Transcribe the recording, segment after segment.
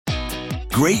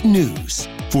Great news.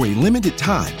 For a limited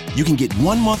time, you can get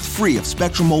 1 month free of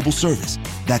Spectrum Mobile service.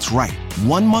 That's right,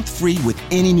 1 month free with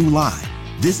any new line.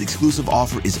 This exclusive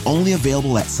offer is only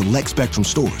available at select Spectrum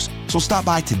stores, so stop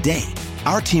by today.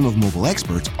 Our team of mobile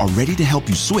experts are ready to help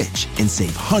you switch and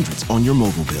save hundreds on your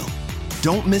mobile bill.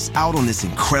 Don't miss out on this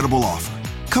incredible offer.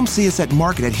 Come see us at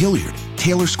Market at Hilliard,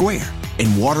 Taylor Square,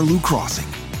 and Waterloo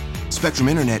Crossing. Spectrum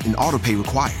Internet and autopay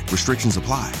required. Restrictions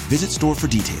apply. Visit store for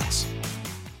details.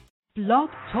 Blog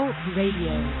Talk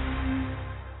Radio.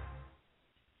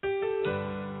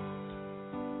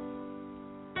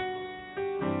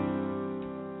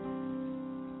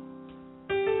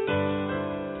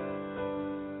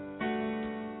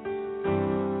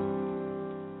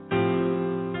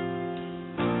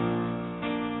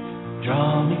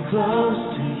 Draw me close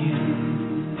to you.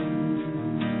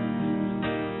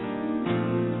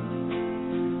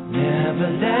 Never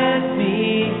let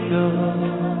me go.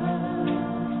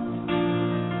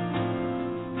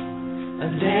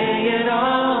 Lay it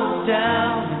all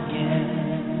down again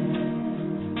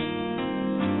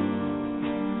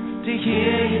to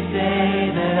hear you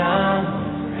say that I'm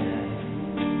afraid.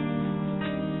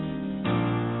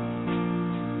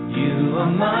 You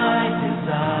are my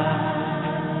desire.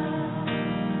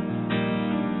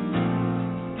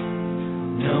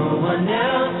 No one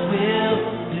else will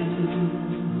do,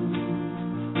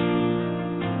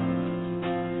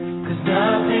 'cause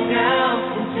nothing else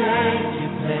can take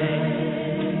your place.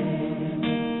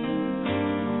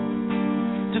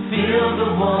 Feel the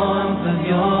warmth of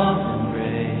your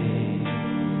embrace.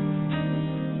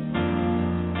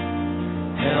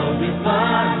 Help me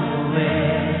find a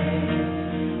way.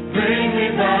 Bring me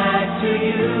back to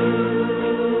you.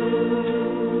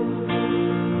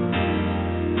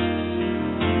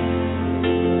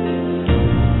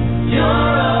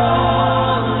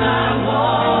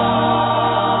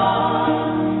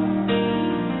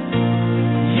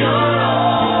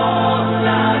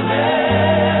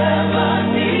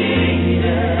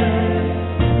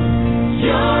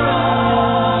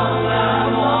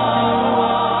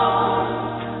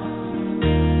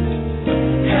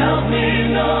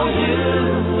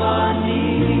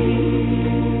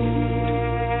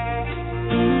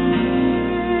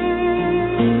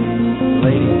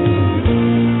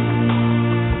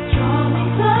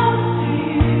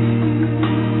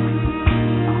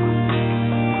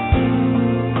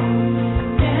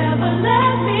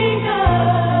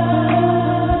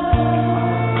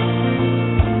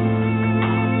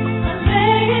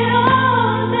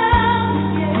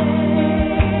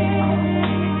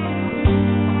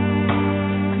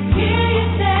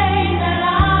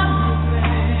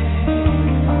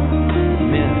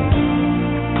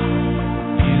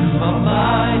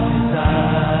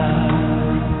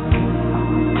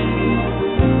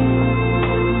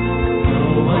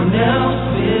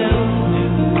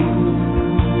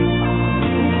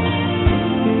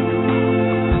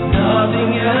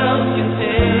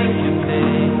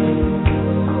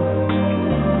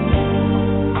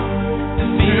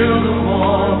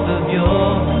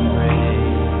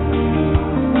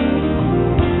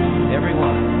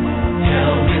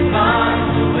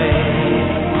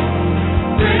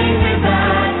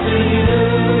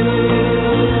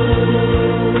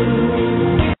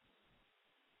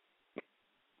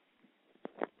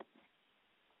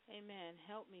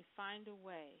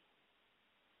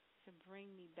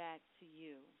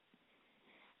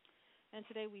 And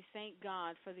today we thank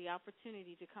God for the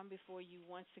opportunity to come before you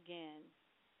once again,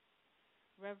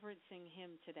 reverencing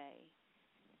Him today,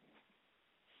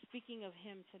 speaking of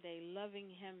Him today, loving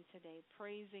Him today,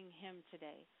 praising Him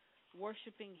today,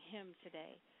 worshiping Him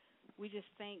today. We just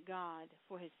thank God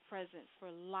for His presence,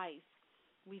 for life.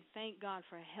 We thank God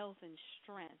for health and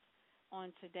strength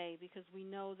on today, because we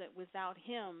know that without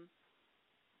Him,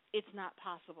 it's not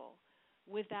possible.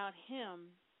 Without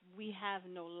Him, we have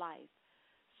no life.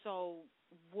 So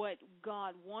what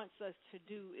God wants us to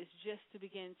do is just to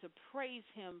begin to praise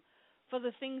Him for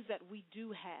the things that we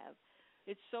do have.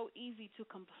 It's so easy to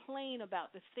complain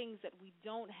about the things that we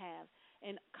don't have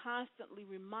and constantly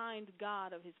remind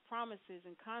God of His promises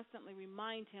and constantly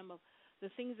remind Him of the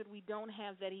things that we don't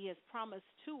have that He has promised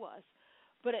to us.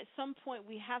 But at some point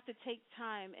we have to take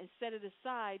time and set it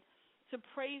aside to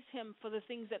praise Him for the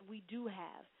things that we do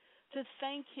have, to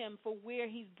thank Him for where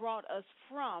He's brought us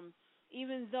from,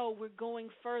 even though we're going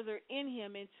further in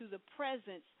Him into the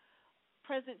presence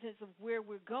of where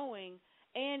we're going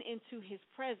and into His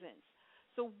presence.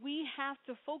 So we have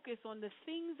to focus on the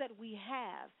things that we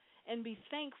have and be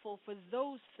thankful for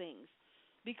those things,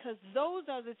 because those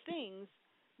are the things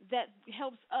that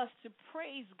helps us to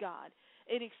praise God.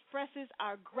 It expresses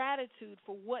our gratitude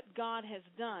for what God has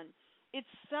done. It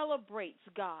celebrates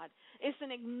God. It's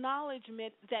an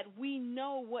acknowledgement that we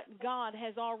know what God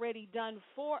has already done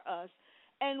for us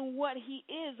and what he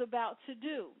is about to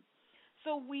do.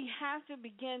 So we have to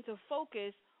begin to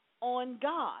focus on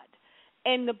God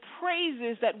and the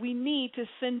praises that we need to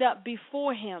send up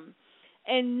before him,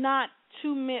 and not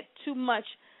too much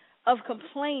of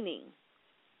complaining.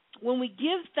 When we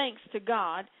give thanks to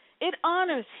God, it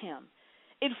honors him.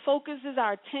 It focuses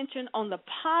our attention on the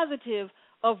positive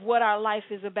of what our life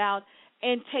is about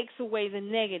and takes away the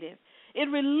negative. It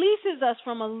releases us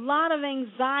from a lot of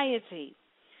anxiety.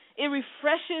 It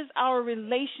refreshes our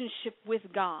relationship with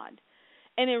God,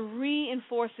 and it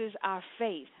reinforces our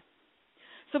faith.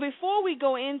 So before we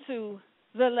go into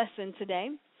the lesson today,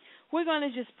 we're going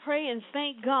to just pray and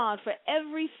thank God for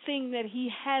everything that he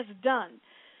has done,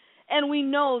 and we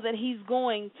know that he's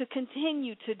going to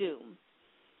continue to do.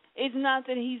 It's not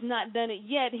that he's not done it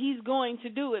yet. He's going to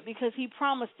do it because he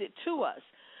promised it to us.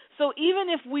 So even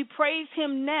if we praise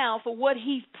him now for what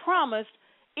he's promised,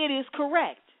 it is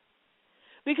correct,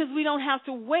 because we don't have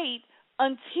to wait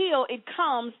until it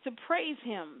comes to praise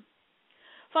him.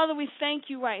 Father, we thank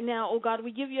you right now, oh God.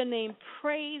 We give your name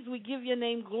praise. We give your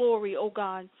name glory, oh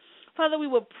God. Father, we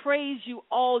will praise you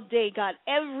all day, God,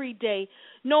 every day,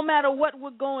 no matter what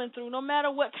we're going through, no matter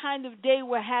what kind of day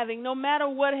we're having, no matter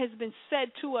what has been said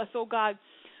to us, oh God.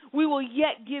 We will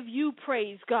yet give you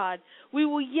praise, God. We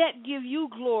will yet give you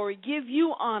glory, give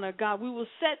you honor, God. We will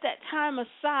set that time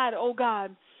aside, oh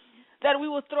God, that we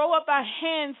will throw up our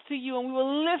hands to you and we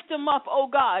will lift them up, oh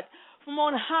God, from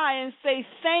on high and say,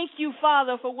 thank you,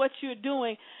 Father, for what you're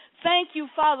doing. Thank you,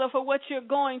 Father, for what you're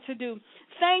going to do.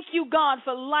 Thank you, God,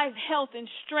 for life, health, and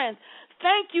strength.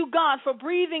 Thank you, God, for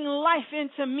breathing life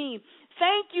into me.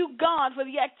 Thank you, God, for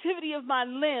the activity of my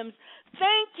limbs.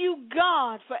 Thank you,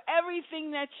 God, for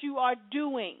everything that you are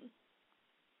doing.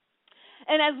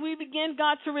 And as we begin,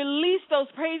 God, to release those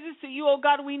praises to you, oh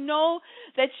God, we know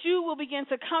that you will begin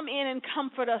to come in and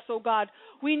comfort us, oh God.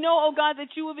 We know, oh God, that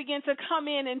you will begin to come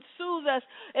in and soothe us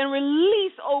and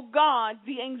release, oh God,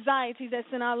 the anxiety that's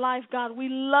in our life, God. We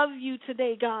love you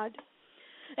today, God.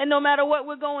 And no matter what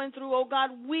we're going through, oh God,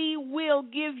 we will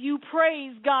give you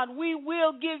praise, God. We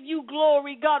will give you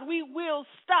glory, God. We will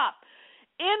stop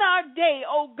in our day,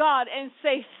 oh God, and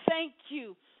say thank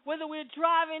you. Whether we're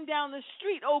driving down the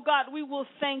street, oh God, we will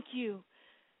thank you.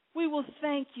 We will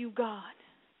thank you, God.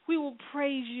 We will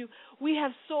praise you. We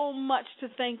have so much to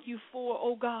thank you for,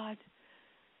 oh God.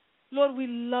 Lord, we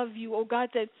love you, oh God,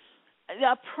 that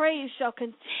our praise shall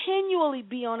continually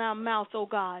be on our mouth, oh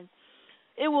God.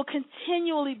 It will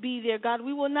continually be there, God.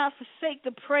 We will not forsake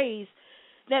the praise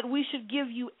that we should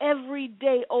give you every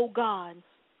day, oh God.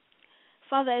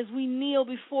 Father, as we kneel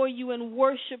before you and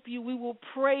worship you, we will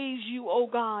praise you, oh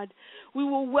God. We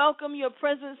will welcome your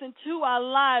presence into our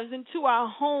lives, into our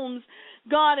homes,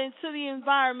 God, into the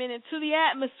environment, into the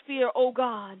atmosphere, oh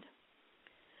God.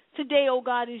 Today, oh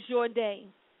God, is your day.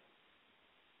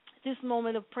 This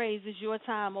moment of praise is your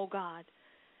time, oh God.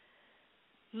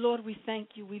 Lord, we thank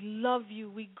you. We love you.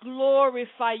 We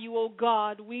glorify you, oh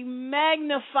God. We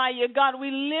magnify you, God. We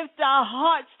lift our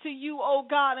hearts to you, oh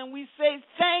God, and we say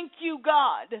thank you,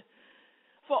 God,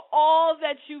 for all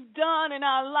that you've done in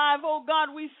our life. Oh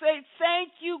God, we say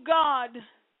thank you, God.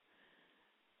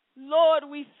 Lord,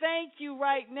 we thank you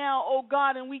right now, oh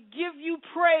God, and we give you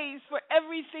praise for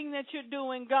everything that you're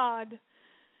doing, God.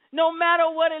 No matter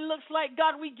what it looks like,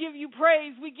 God, we give you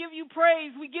praise. We give you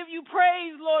praise. We give you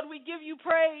praise, Lord. We give you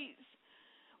praise.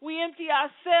 We empty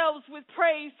ourselves with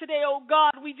praise today, oh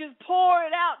God. We just pour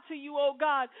it out to you, oh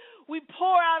God. We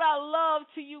pour out our love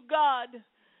to you, God.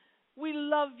 We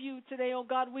love you today, oh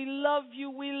God. We love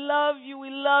you. We love you. We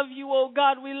love you, oh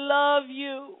God. We love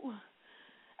you.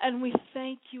 And we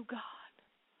thank you, God.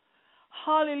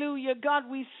 Hallelujah.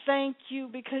 God, we thank you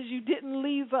because you didn't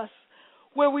leave us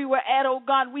where we were at, oh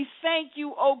God. We thank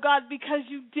you, oh God, because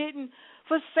you didn't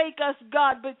forsake us,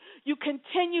 God, but you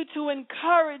continue to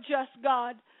encourage us,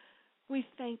 God. We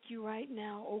thank you right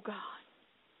now, oh God.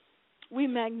 We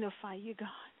magnify you, God.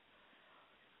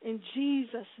 In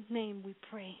Jesus' name we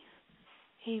pray.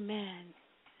 Amen.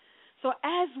 So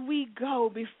as we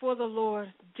go before the Lord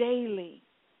daily,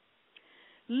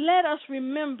 let us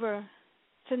remember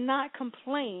to not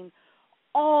complain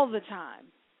all the time.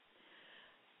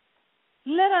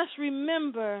 Let us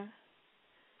remember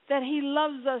that he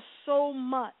loves us so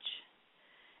much,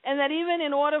 and that even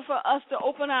in order for us to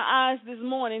open our eyes this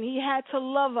morning, he had to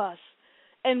love us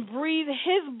and breathe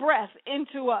his breath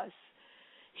into us.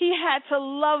 He had to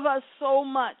love us so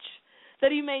much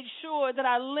that he made sure that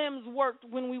our limbs worked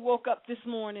when we woke up this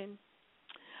morning.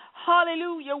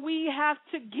 Hallelujah. We have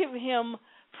to give him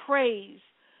praise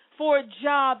for a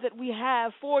job that we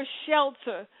have, for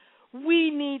shelter.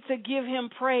 We need to give him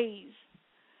praise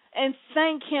and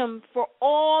thank him for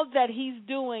all that he's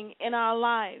doing in our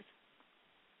lives.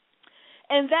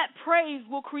 And that praise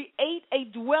will create a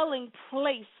dwelling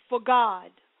place for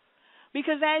God.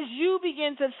 Because as you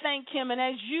begin to thank him and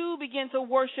as you begin to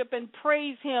worship and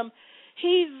praise him,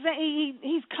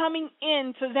 he's coming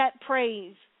into that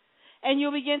praise. And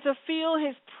you'll begin to feel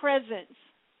his presence.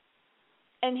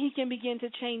 And he can begin to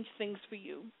change things for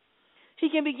you. He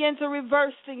can begin to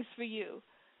reverse things for you.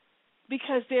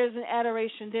 Because there's an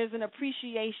adoration, there's an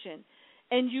appreciation.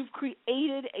 And you've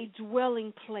created a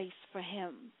dwelling place for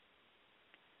him.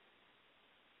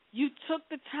 You took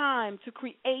the time to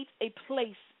create a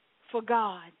place for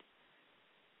God.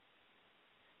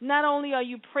 Not only are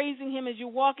you praising him as you're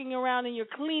walking around and you're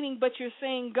cleaning, but you're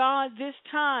saying, God, this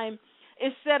time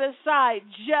is set aside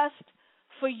just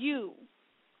for you.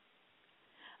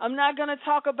 I'm not going to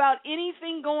talk about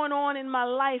anything going on in my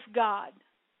life, God,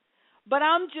 but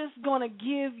I'm just going to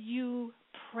give you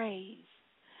praise.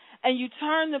 And you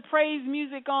turn the praise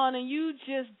music on and you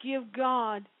just give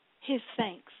God his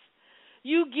thanks.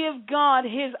 You give God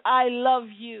his I love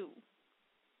you.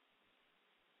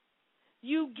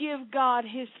 You give God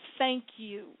his thank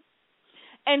you.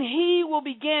 And he will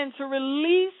begin to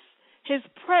release his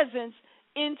presence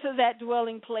into that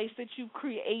dwelling place that you've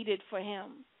created for him.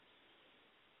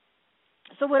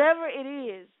 So whatever it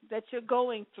is that you're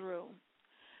going through,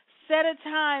 set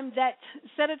aside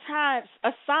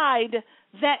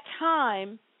that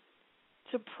time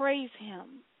to praise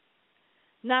him.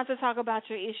 Not to talk about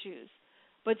your issues,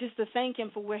 but just to thank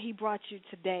him for where he brought you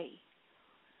today.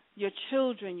 Your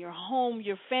children, your home,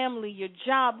 your family, your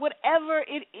job, whatever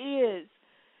it is,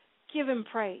 give him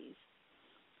praise.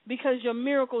 Because your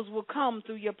miracles will come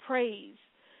through your praise.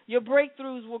 Your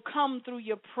breakthroughs will come through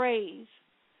your praise.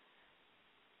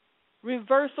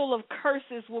 Reversal of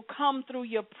curses will come through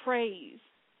your praise.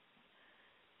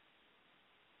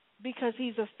 Because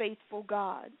he's a faithful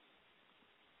God.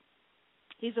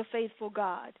 He's a faithful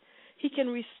God. He can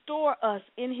restore us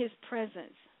in his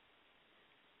presence.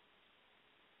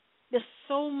 There's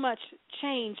so much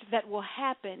change that will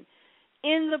happen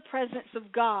in the presence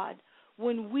of God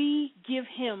when we give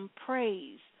him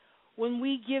praise, when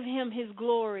we give him his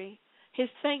glory, his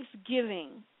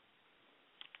thanksgiving.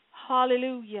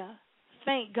 Hallelujah.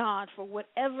 Thank God for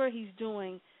whatever he's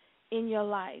doing in your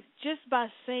life. Just by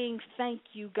saying thank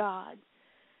you, God.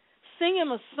 Sing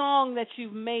him a song that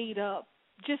you've made up.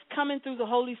 Just coming through the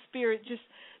Holy Spirit,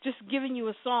 just giving you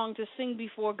a song to sing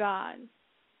before God.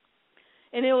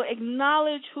 And it will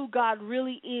acknowledge who God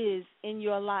really is in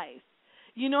your life.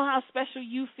 You know how special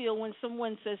you feel when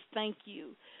someone says thank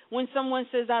you. When someone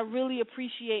says, I really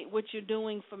appreciate what you're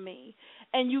doing for me.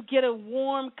 And you get a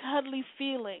warm, cuddly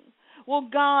feeling. Well,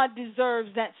 God deserves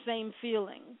that same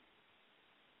feeling.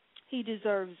 He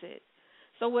deserves it.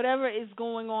 So whatever is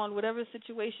going on, whatever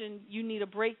situation you need a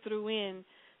breakthrough in,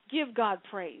 give God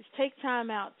praise. Take time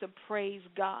out to praise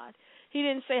God. He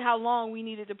didn't say how long we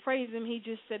needed to praise him. He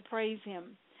just said praise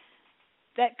him.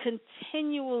 That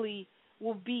continually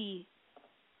will be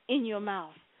in your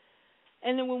mouth.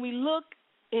 And then when we look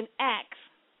in Acts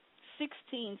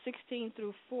 16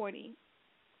 through 40,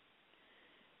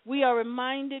 we are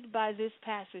reminded by this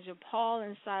passage of Paul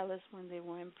and Silas when they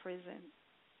were in prison.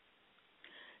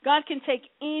 God can take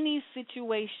any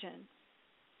situation.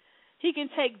 He can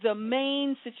take the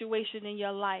main situation in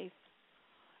your life,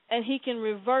 and he can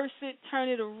reverse it, turn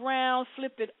it around,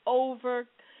 flip it over.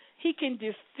 He can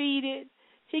defeat it.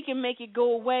 He can make it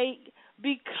go away.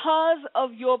 Because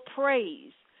of your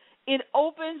praise, it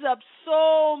opens up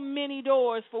so many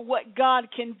doors for what God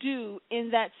can do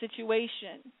in that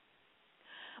situation.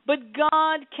 But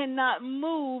God cannot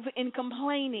move in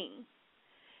complaining.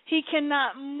 He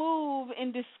cannot move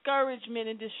in discouragement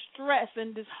and distress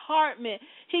and disheartenment.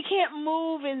 He can't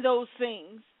move in those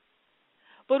things.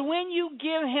 But when you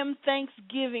give him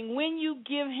thanksgiving, when you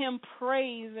give him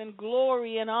praise and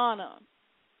glory and honor,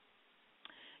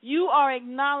 you are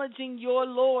acknowledging your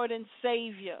Lord and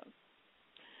Savior.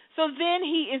 So then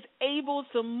he is able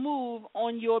to move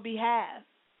on your behalf.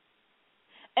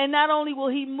 And not only will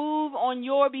he move on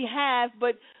your behalf,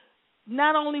 but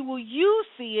not only will you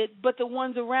see it, but the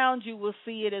ones around you will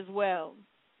see it as well.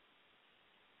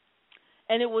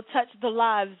 And it will touch the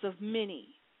lives of many.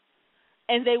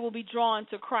 And they will be drawn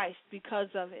to Christ because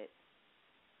of it.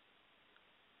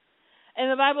 And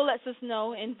the Bible lets us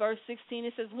know in verse 16,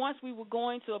 it says, once we were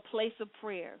going to a place of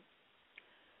prayer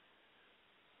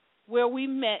where we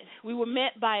were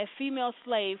met by a female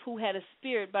slave who had a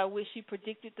spirit by which she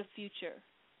predicted the future.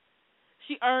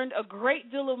 She earned a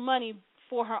great deal of money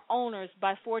before her owners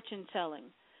by fortune telling.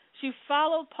 She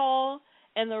followed Paul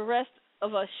and the rest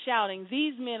of us shouting,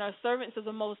 "These men are servants of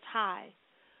the Most High,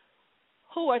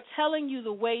 who are telling you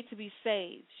the way to be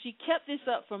saved." She kept this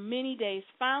up for many days.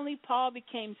 Finally, Paul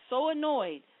became so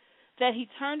annoyed that he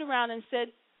turned around and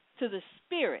said to the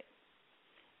spirit,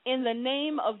 "In the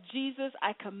name of Jesus,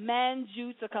 I command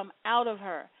you to come out of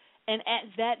her." And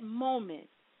at that moment,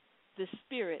 the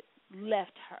spirit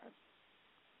left her.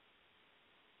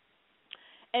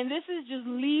 And this is just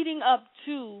leading up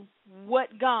to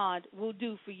what God will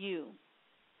do for you.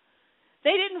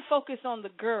 They didn't focus on the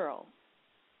girl.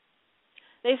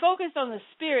 They focused on the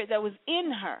spirit that was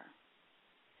in her,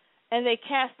 and they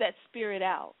cast that spirit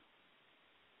out.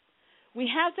 We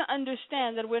have to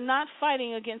understand that we're not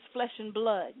fighting against flesh and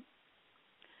blood,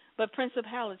 but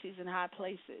principalities in high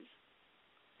places.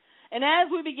 And as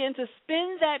we begin to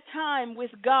spend that time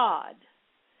with God,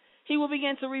 He will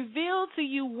begin to reveal to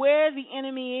you where the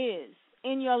enemy is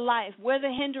in your life, where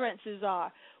the hindrances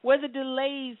are, where the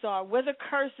delays are, where the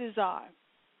curses are.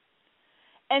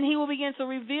 And He will begin to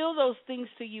reveal those things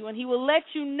to you, and He will let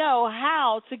you know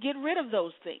how to get rid of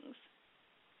those things.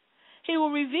 He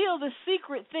will reveal the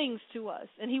secret things to us,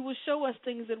 and He will show us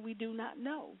things that we do not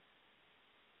know.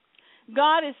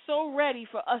 God is so ready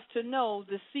for us to know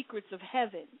the secrets of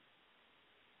heaven.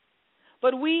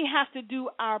 But we have to do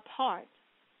our part,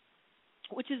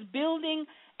 which is building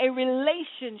a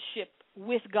relationship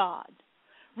with God,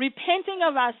 repenting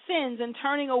of our sins and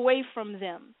turning away from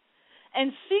them,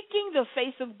 and seeking the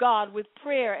face of God with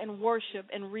prayer and worship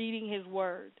and reading His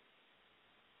Word.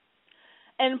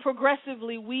 And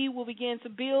progressively, we will begin to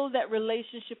build that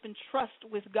relationship and trust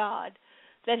with God,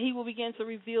 that He will begin to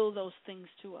reveal those things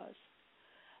to us.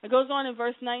 It goes on in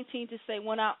verse 19 to say,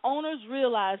 when our owners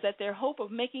realized that their hope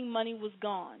of making money was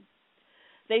gone,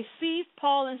 they seized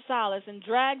Paul and Silas and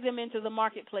dragged them into the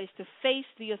marketplace to face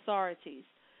the authorities.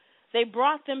 They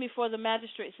brought them before the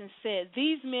magistrates and said,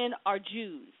 "These men are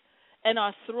Jews and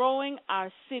are throwing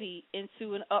our city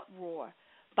into an uproar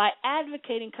by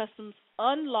advocating customs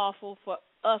unlawful for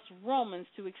us Romans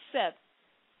to accept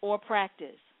or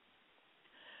practice."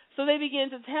 So they begin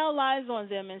to tell lies on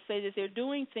them and say that they're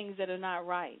doing things that are not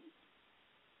right.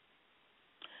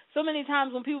 So many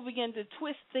times when people begin to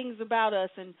twist things about us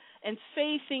and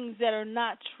say things that are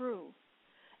not true,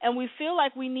 and we feel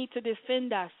like we need to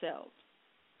defend ourselves.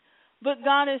 But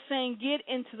God is saying, get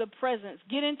into the presence,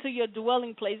 get into your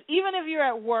dwelling place. Even if you're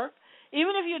at work,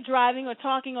 even if you're driving or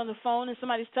talking on the phone and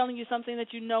somebody's telling you something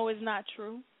that you know is not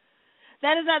true,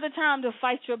 that is not the time to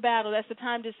fight your battle. That's the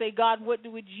time to say, God, what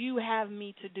would you have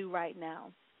me to do right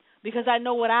now? Because I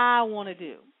know what I want to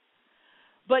do.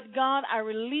 But God, I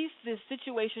release this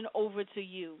situation over to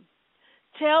you.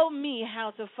 Tell me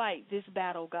how to fight this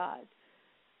battle, God.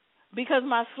 Because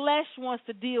my flesh wants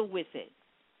to deal with it.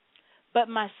 But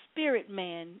my spirit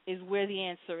man is where the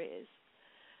answer is.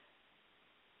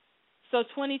 So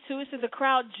 22, it says the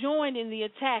crowd joined in the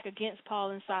attack against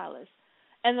Paul and Silas.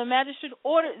 And the magistrate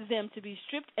ordered them to be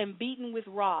stripped and beaten with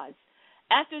rods.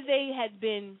 After they had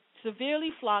been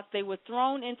severely flogged, they were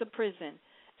thrown into prison,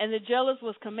 and the jailer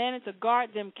was commanded to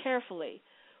guard them carefully.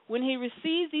 When he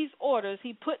received these orders,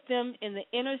 he put them in the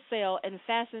inner cell and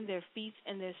fastened their feet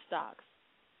and their stocks.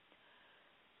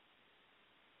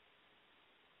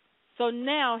 So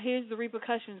now here's the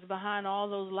repercussions behind all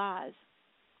those lies.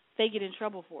 They get in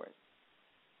trouble for it.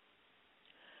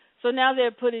 So now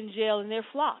they're put in jail and they're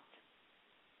flogged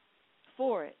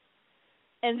for it.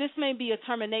 And this may be a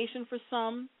termination for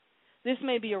some. This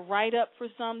may be a write-up for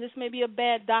some. This may be a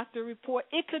bad doctor report.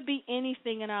 It could be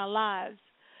anything in our lives.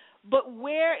 But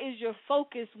where is your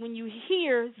focus when you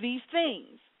hear these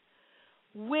things?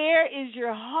 Where is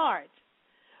your heart?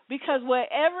 Because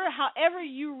however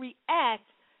you react,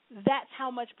 that's how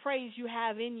much praise you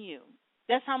have in you.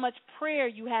 That's how much prayer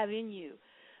you have in you.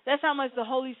 That's how much the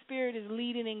Holy Spirit is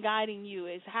leading and guiding you,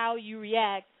 is how you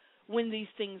react when these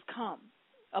things come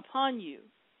upon you.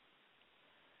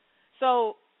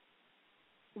 So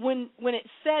when it's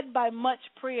said by much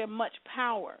prayer, much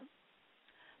power,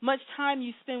 much time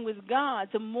you spend with God,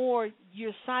 the more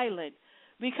you're silent,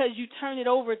 because you turn it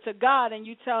over to God and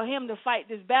you tell Him to fight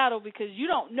this battle, because you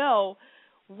don't know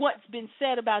what's been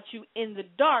said about you in the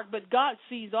dark, but God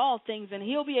sees all things and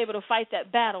He'll be able to fight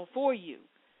that battle for you.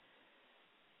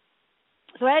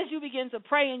 So as you begin to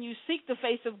pray and you seek the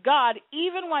face of God,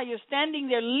 even while you're standing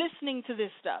there listening to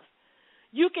this stuff,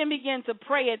 you can begin to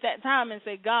pray at that time and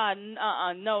say, God,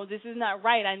 no, this is not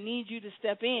right. I need you to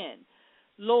step in.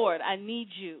 Lord, I need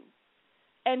you.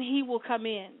 And He will come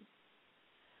in.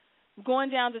 Going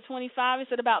down to 25, it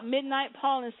said, about midnight,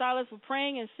 Paul and Silas were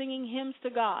praying and singing hymns to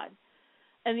God.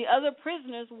 and the other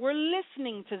prisoners were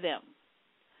listening to them.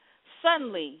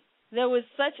 Suddenly, there was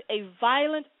such a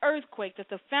violent earthquake that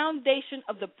the foundation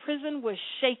of the prison was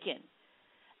shaken.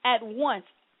 At once,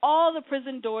 all the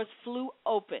prison doors flew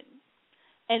open,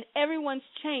 and everyone's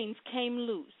chains came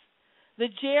loose. The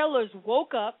jailers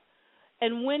woke up,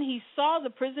 and when he saw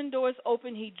the prison doors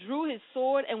open, he drew his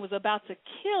sword and was about to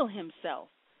kill himself.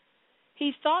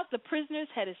 He thought the prisoners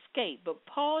had escaped, but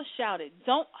Paul shouted,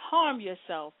 "Don't harm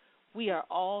yourself. We are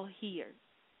all here."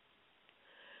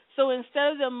 So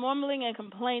instead of them mumbling and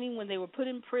complaining when they were put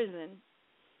in prison,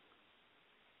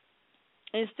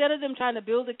 instead of them trying to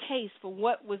build a case for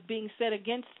what was being said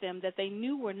against them that they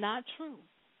knew were not true,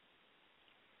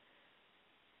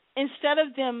 instead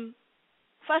of them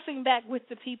fussing back with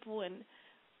the people and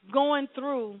going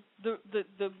through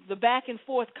the back and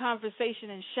forth conversation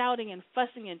and shouting and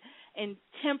fussing and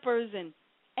tempers and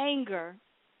anger,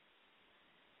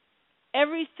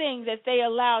 everything that they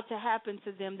allowed to happen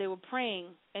to them, they were praying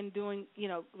and doing,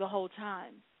 the whole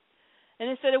time. And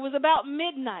it said it was about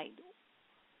midnight.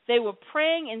 They were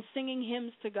praying and singing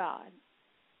hymns to God.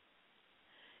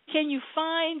 Can you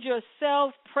find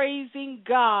yourself praising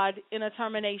God in a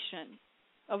termination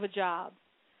of a job?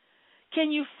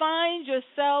 Can you find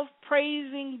yourself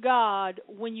praising God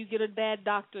when you get a bad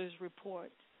doctor's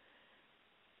report?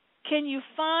 Can you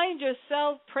find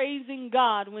yourself praising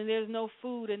God when there's no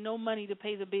food and no money to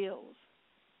pay the bills?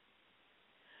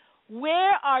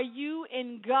 Where are you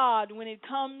in God when it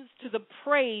comes to the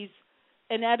praise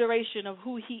and adoration of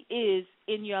who he is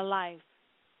in your life?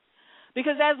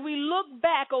 Because as we look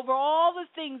back over all the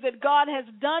things that God has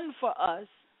done for us,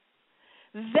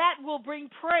 that will bring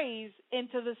praise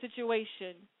into the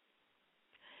situation.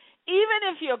 Even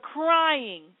if you're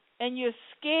crying and you're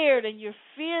scared and you're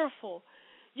fearful,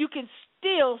 you can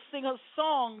still sing a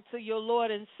song to your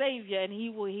Lord and Savior, and he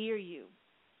will hear you.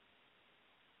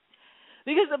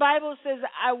 Because the Bible says,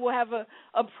 I will have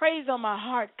a praise on my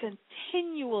heart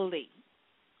continually.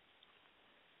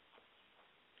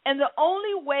 And the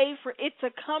only way for it to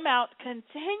come out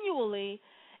continually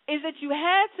is that you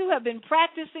had to have been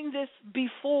practicing this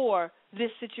before this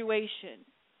situation.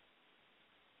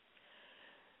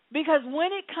 Because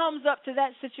when it comes up to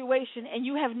that situation and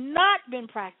you have not been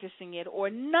practicing it or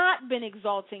not been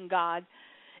exalting God,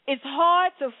 it's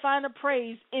hard to find a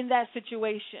praise in that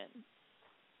situation.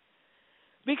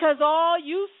 Because all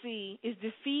you see is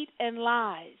defeat and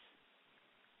lies.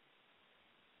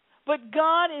 But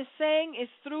God is saying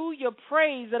it's through your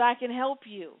praise that I can help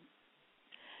you.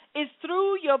 It's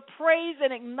through your praise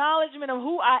and acknowledgement of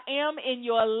who I am in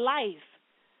your life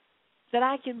that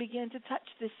I can begin to touch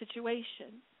this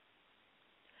situation.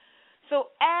 So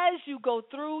as you go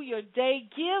through your day,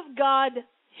 give God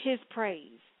his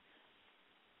praise.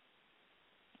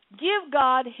 Give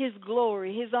God his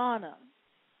glory, his honor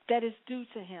that is due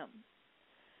to him.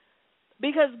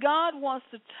 Because God wants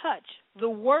to touch the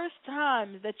worst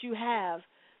times that you have,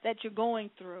 that you're going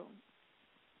through.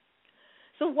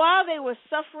 So while they were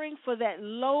suffering for that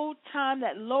low time,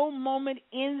 that low moment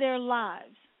in their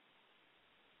lives,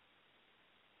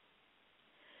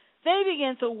 they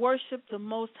began to worship the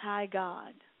Most High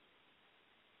God.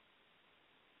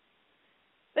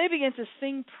 They began to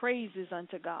sing praises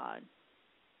unto God,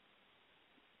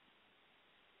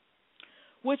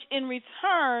 which in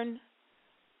return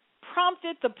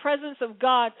prompted the presence of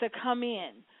God to come in,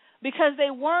 because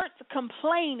they weren't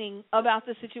complaining about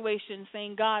the situation,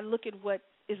 saying, God, look at what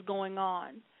is going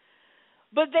on.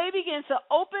 But they began to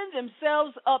open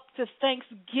themselves up to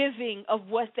thanksgiving of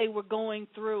what they were going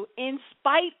through, in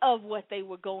spite of what they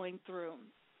were going through.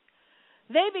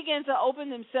 They began to open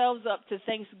themselves up to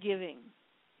thanksgiving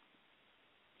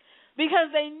because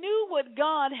they knew what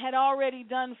God had already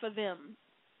done for them.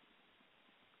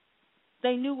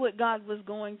 They knew what God was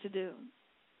going to do.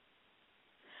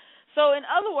 So, in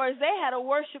other words, they had a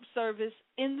worship service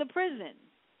in the prison.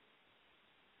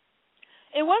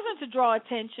 It wasn't to draw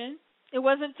attention. It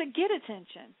wasn't to get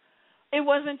attention. It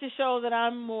wasn't to show that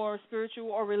I'm more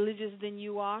spiritual or religious than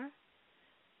you are.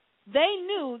 They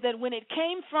knew that when it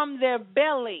came from their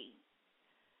belly,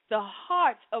 the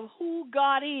heart of who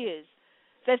God is,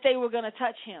 that they were going to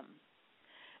touch him.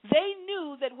 They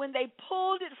knew that when they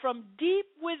pulled it from deep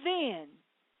within,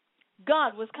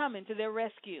 God was coming to their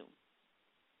rescue.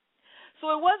 So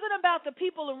it wasn't about the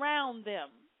people around them.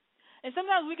 And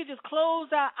sometimes we could just close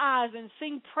our eyes and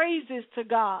sing praises to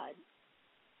God.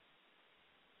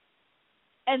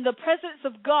 And the presence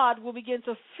of God will begin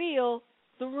to fill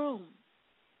the room.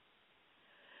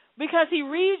 Because he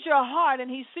reads your heart and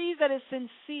he sees that it's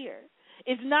sincere.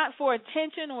 It's not for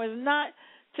attention or it's not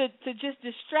to just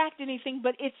distract anything,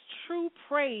 but it's true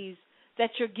praise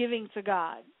that you're giving to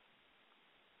God.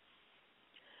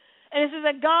 And it says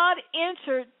that God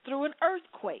entered through an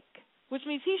earthquake, which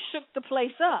means he shook the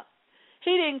place up.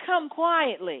 He didn't come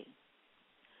quietly.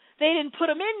 They didn't put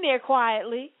him in there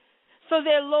quietly, so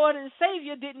their Lord and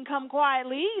Savior didn't come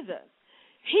quietly either.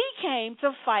 He came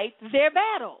to fight their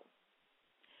battle.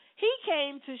 He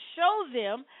came to show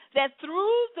them that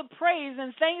through the praise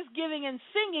and thanksgiving and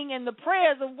singing and the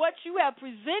prayers of what you have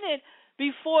presented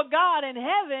before God in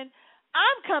heaven,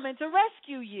 I'm coming to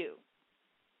rescue you.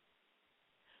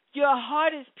 Your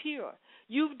heart is pure.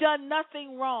 You've done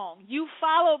nothing wrong. You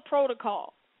followed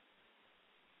protocol.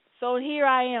 So here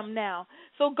I am now.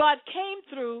 So God came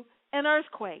through an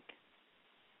earthquake.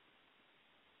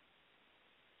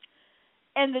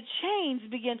 And the chains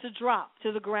began to drop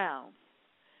to the ground.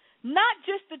 Not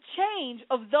just the change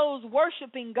of those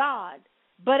worshiping God,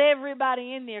 but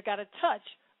everybody in there got a touch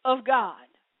of God.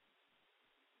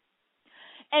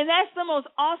 And that's the most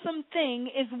awesome thing,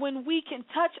 is when we can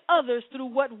touch others through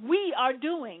what we are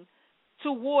doing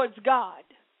towards God.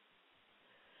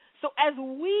 So as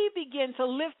we begin to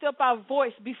lift up our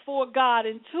voice before God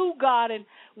and to God, and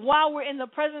while we're in the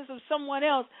presence of someone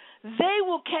else, they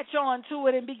will catch on to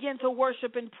it and begin to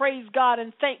worship and praise God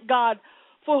and thank God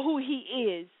for who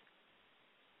he is.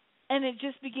 And it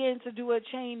just begins to do a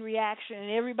chain reaction,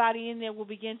 and everybody in there will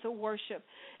begin to worship,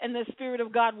 and the Spirit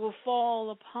of God will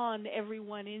fall upon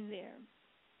everyone in there.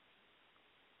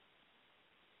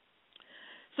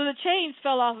 So the chains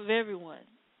fell off of everyone,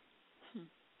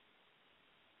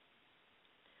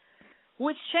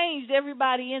 which changed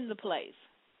everybody in the place.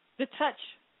 The touch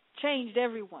changed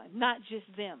everyone, not just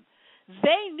them.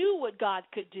 They knew what God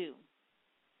could do.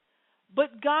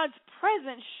 But God's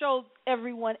presence showed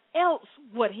everyone else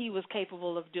what he was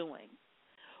capable of doing,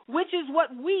 which is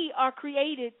what we are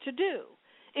created to do,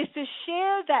 is to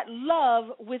share that love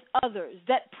with others,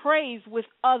 that praise with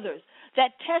others,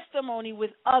 that testimony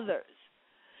with others,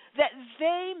 that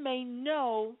they may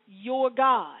know your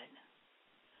God.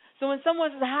 So when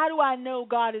someone says, how do I know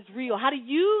God is real? How do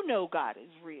you know God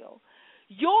is real?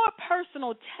 Your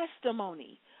personal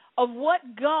testimony of what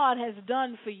God has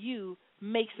done for you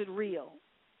makes it real.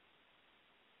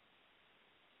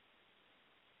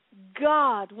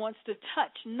 God wants to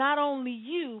touch not only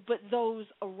you, but those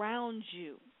around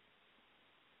you.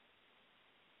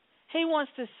 He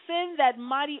wants to send that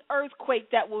mighty earthquake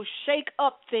that will shake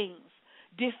up things,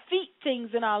 defeat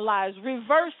things in our lives,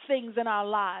 reverse things in our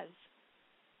lives.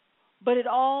 But it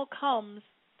all comes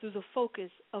through the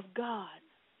focus of God,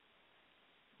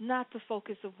 not the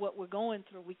focus of what we're going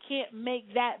through. We can't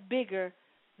make that bigger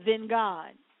than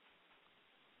God.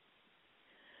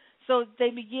 So they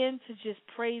began to just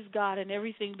praise God, and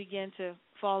everything began to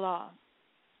fall off.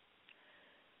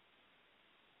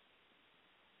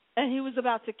 And he was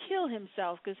about to kill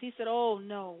himself because he said, oh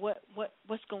no,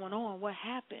 what's going on? What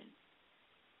happened?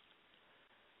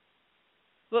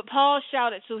 But Paul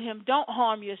shouted to him, don't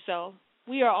harm yourself.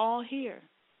 We are all here.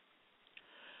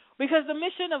 Because the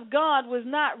mission of God was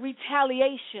not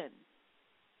retaliation.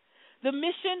 The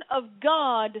mission of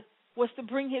God was to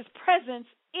bring his presence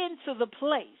into the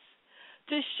place,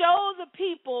 to show the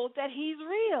people that he's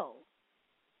real.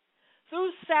 Through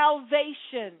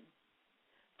salvation,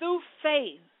 through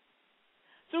faith,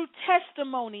 through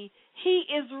testimony, he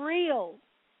is real.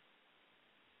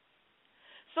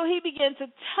 So he began to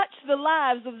touch the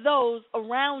lives of those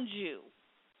around you.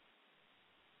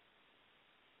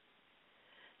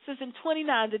 It says in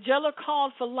 29, the jailer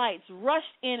called for lights, rushed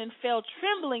in, and fell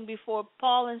trembling before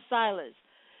Paul and Silas.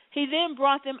 He then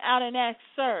brought them out and asked,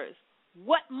 sirs,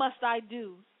 what must I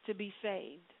do to be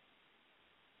saved?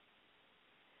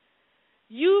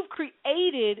 You've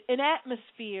created an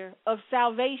atmosphere of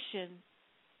salvation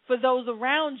for those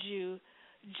around you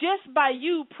just by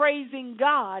you praising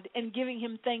God and giving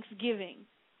him thanksgiving.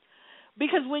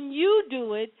 Because when you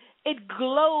do it, it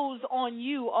glows on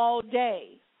you all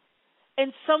day.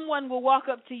 And someone will walk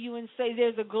up to you and say,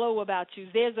 there's a glow about you.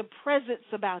 There's a presence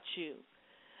about you.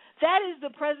 That is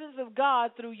the presence of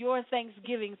God through your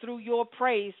thanksgiving, through your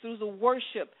praise, through the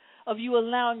worship of you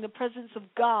allowing the presence of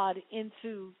God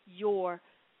into your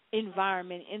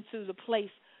environment, into the place,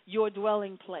 your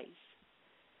dwelling place.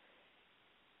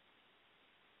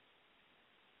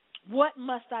 What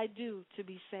must I do to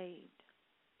be saved?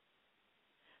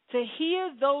 To hear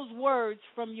those words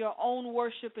from your own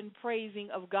worship and praising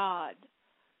of God,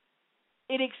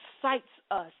 it excites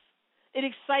us. It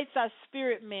excites our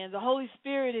spirit, man. The Holy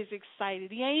Spirit is excited.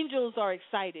 The angels are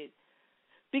excited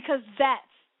because that's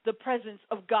the presence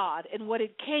of God and what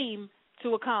it came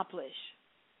to accomplish.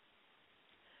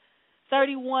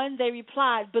 31, they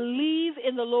replied, believe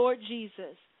in the Lord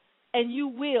Jesus, and you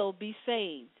will be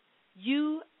saved,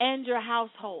 you and your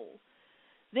household."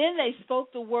 Then they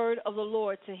spoke the word of the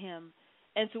Lord to him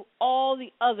and to all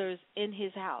the others in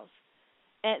his house.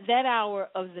 At that hour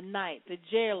of the night, the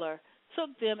jailer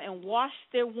took them and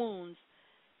washed their wounds.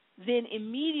 Then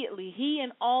immediately he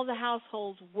and all the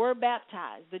households were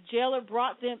baptized. The jailer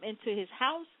brought them into his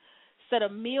house, set a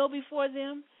meal before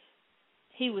them.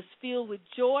 He was filled with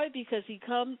joy because he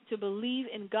come to believe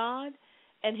in God,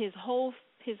 and his whole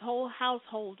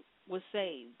household was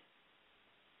saved.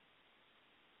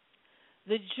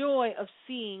 The joy of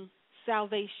seeing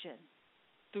salvation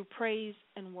through praise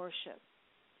and worship.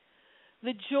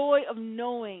 The joy of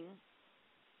knowing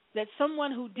that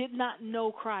someone who did not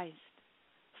know Christ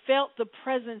felt the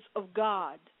presence of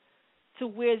God to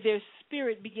where their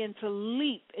spirit began to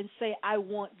leap and say, "I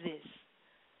want this.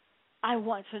 I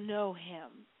want to know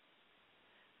him."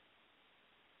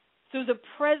 Through the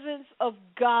presence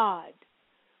of God,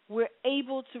 we're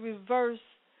able to reverse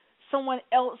someone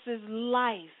else's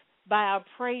life by our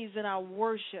praise and our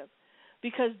worship,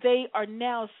 because they are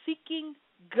now seeking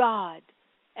God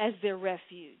as their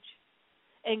refuge.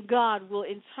 And God will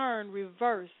in turn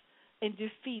reverse and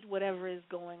defeat whatever is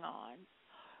going on.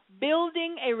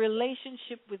 Building a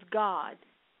relationship with God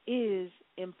is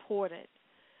important.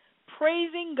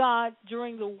 Praising God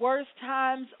during the worst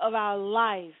times of our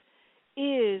life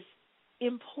is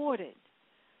important.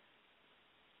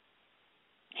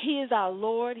 He is our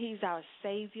Lord. He's our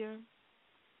Savior.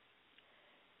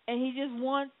 And he just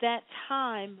wants that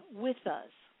time with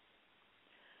us.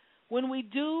 When we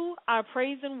do our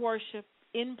praise and worship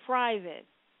in private,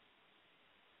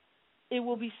 it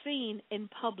will be seen in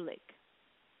public.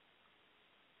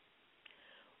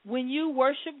 When you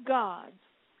worship God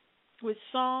with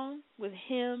song, with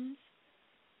hymns,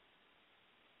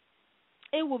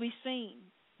 it will be seen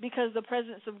because the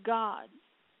presence of God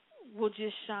will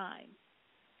just shine.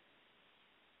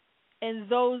 And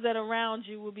those that are around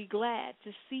you will be glad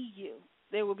to see you.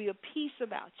 There will be a peace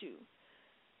about you.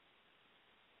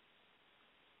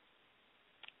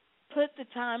 Put the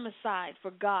time aside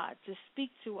for God to speak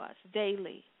to us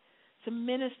daily, to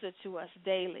minister to us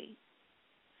daily.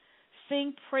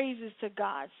 Sing praises to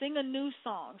God. Sing a new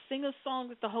song. Sing a song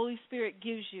that the Holy Spirit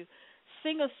gives you.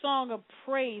 Sing a song of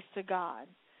praise to God.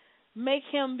 Make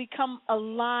him become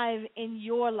alive in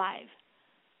your life.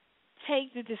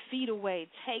 Take the defeat away.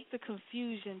 Take the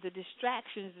confusion, the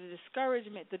distractions, the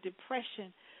discouragement, the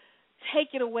depression.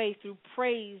 Take it away through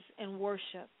praise and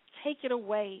worship. Take it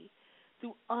away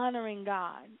through honoring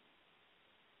God.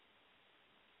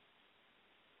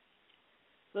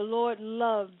 The Lord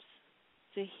loves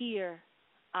to hear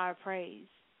our praise.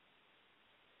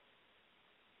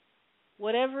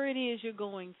 Whatever it is you're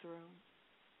going through,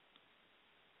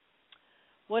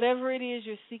 whatever it is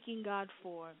you're seeking God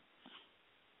for,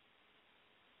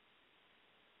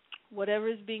 whatever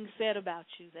is being said about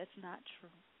you that's not true,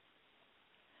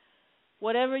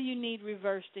 whatever you need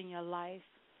reversed in your life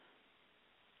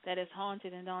that has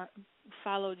haunted and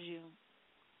followed you,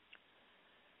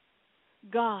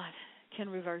 God can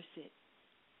reverse it.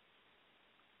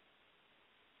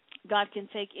 God can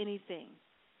take anything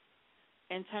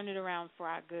and turn it around for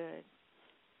our good.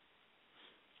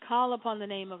 Call upon the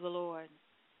name of the Lord.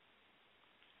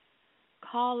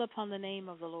 Call upon the name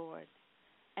of the Lord,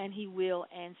 and he will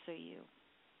answer you.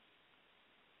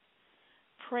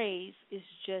 Praise is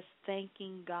just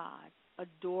thanking God,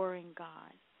 adoring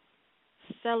God,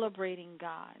 celebrating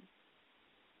God.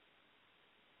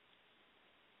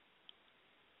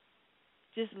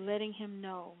 Just letting him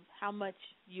know how much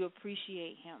you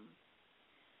appreciate him.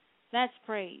 That's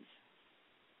praise.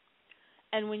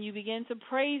 And when you begin to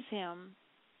praise him,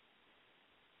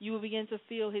 you will begin to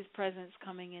feel his presence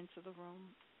coming into the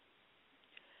room.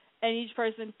 And each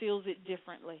person feels it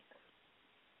differently.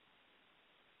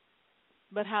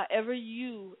 But however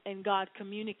you and God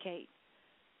communicate,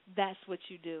 that's what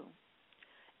you do.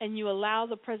 And you allow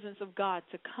the presence of God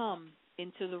to come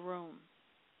into the room.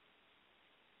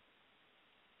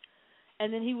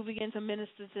 And then he will begin to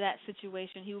minister to that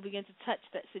situation. He will begin to touch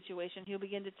that situation. He'll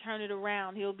begin to turn it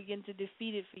around. He'll begin to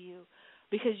defeat it for you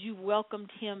because you've welcomed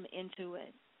him into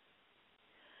it.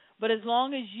 But as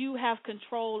long as you have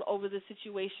control over the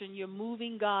situation, you're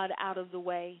moving God out of the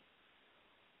way.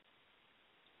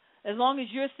 As long as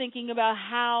you're thinking about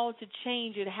how to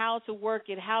change it, how to work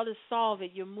it, how to solve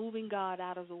it, you're moving God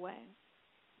out of the way.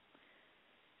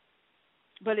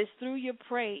 But it's through your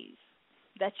praise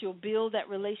that you'll build that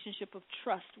relationship of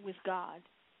trust with God.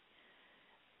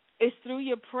 It's through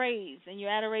your praise and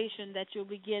your adoration that you'll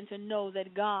begin to know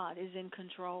that God is in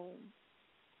control.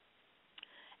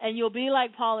 And you'll be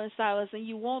like Paul and Silas, and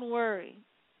you won't worry.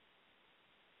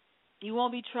 You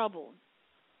won't be troubled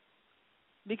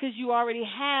because you already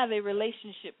have a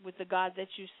relationship with the God that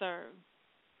you serve.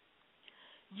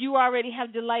 You already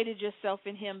have delighted yourself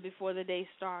in him before the day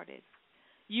started.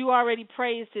 You already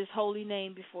praised his holy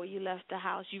name before you left the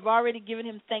house. You've already given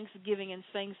him thanksgiving and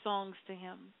sang songs to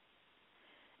him.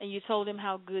 And you told him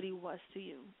how good he was to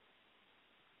you.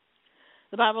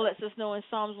 The Bible lets us know in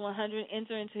Psalms 100,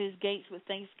 enter into his gates with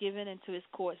thanksgiving and to his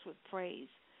courts with praise.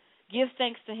 Give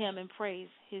thanks to him and praise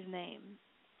his name.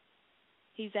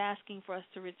 He's asking for us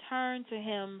to return to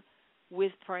him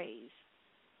with praise.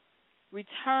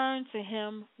 Return to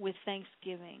him with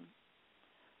thanksgiving.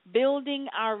 Building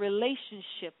our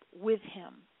relationship with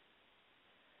him.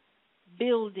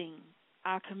 Building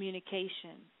our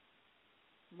communication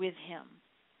with him.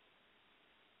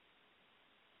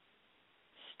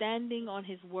 Standing on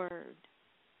his word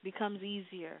becomes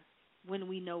easier when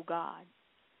we know God.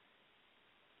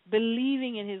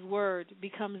 Believing in his word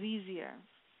becomes easier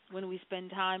when we spend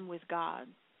time with God.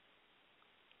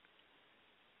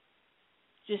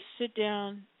 Just sit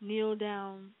down, kneel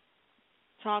down,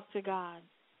 talk to God,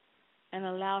 and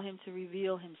allow him to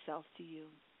reveal himself to you.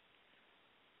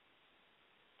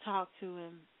 Talk to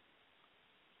him.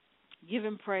 Give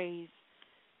him praise.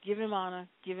 Give him honor.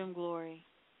 Give him glory.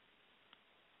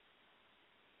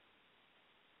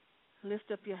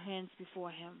 Lift up your hands before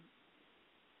him.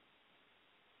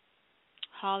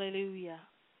 Hallelujah.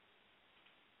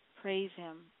 Praise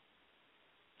him.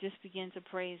 Just begin to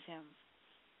praise him.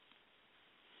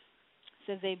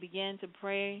 So they began to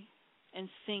pray and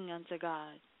sing unto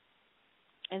God.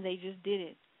 And they just did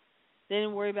it. They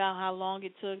didn't worry about how long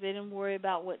it took. They didn't worry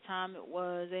about what time it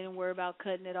was. They didn't worry about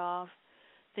cutting it off.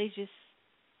 They just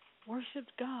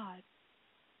worshiped God.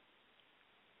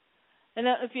 And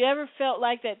if you ever felt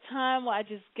like that time where I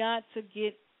just got to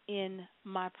get in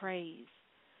my praise.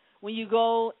 When you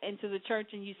go into the church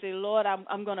and you say, Lord,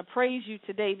 I'm going to praise you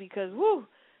today because,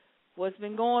 what's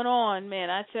been going on, man,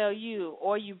 I tell you.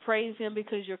 Or you praise him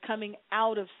because you're coming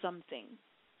out of something.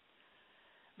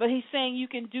 But he's saying you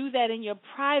can do that in your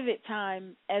private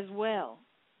time as well,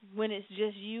 when it's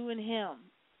just you and him.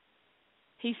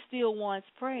 He still wants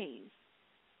praise.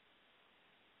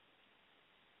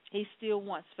 He still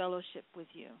wants fellowship with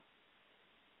you.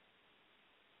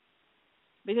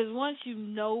 Because once you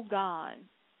know God,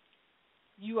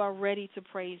 you are ready to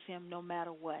praise him no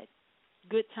matter what,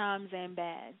 good times and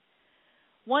bad.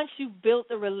 Once you've built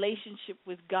a relationship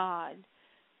with God,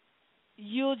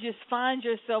 you'll just find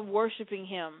yourself worshiping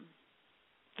him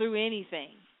through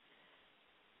anything.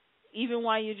 Even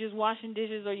while you're just washing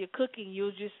dishes or you're cooking,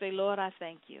 you'll just say, Lord, I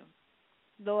thank you.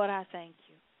 Lord, I thank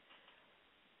you.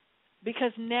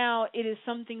 Because now it is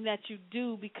something that you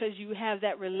do because you have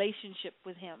that relationship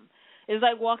with him. It's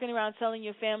like walking around telling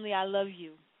your family, I love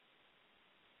you.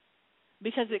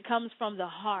 Because it comes from the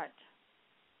heart.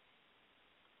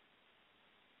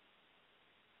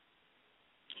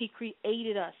 He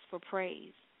created us for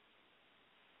praise.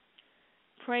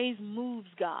 Praise moves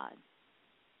God.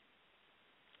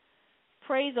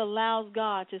 Praise allows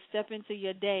God to step into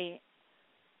your day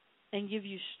and give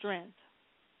you strength.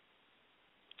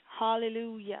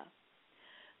 Hallelujah.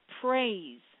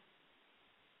 Praise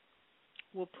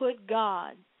will put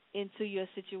God into your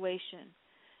situation,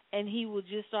 and he will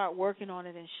just start working on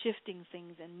it and shifting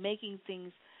things and making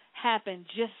things happen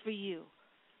just for you.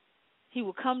 He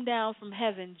will come down from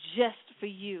heaven just for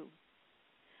you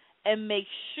and make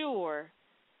sure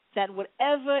that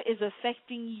whatever is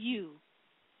affecting you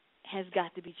has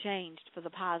got to be changed for the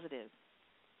positive.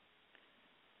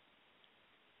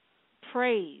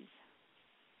 Praise.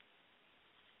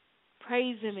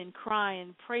 Praise him in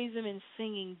crying. Praise him in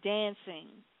singing, dancing.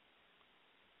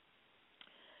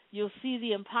 You'll see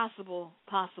the impossible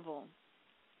possible.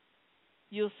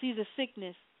 You'll see the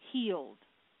sickness healed.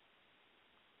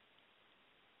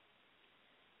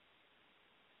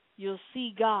 You'll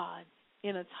see God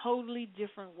in a totally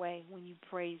different way when you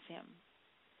praise him.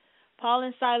 Paul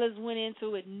and Silas went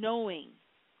into it knowing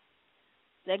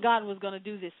that God was going to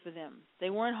do this for them. They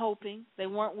weren't hoping. They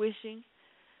weren't wishing.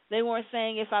 They weren't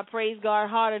saying if I praise God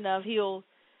hard enough,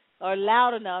 or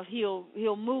loud enough,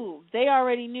 he'll move. They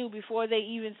already knew before they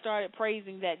even started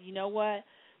praising that, you know what,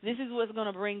 this is what's going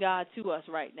to bring God to us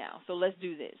right now. So let's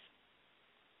do this.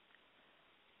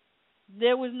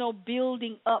 There was no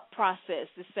building up process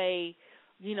to say,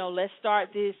 let's start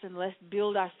this and let's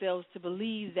build ourselves to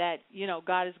believe that,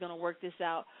 God is going to work this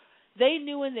out. They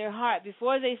knew in their heart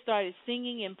before they started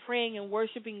singing and praying and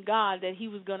worshiping God that he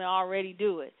was going to already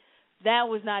do it. That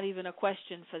was not even a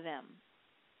question for them.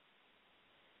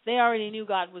 They already knew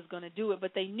God was going to do it,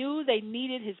 but they knew they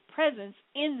needed his presence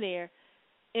in there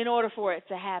in order for it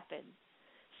to happen.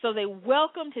 So they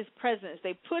welcomed his presence.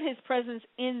 They put his presence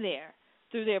in there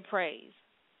through their praise.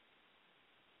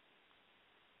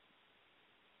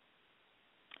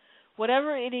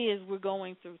 Whatever it is we're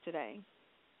going through today,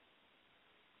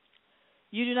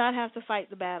 you do not have to fight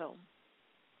the battle.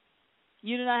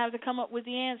 You do not have to come up with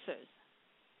the answers.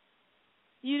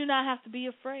 You do not have to be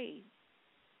afraid.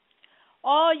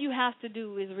 All you have to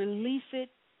do is release it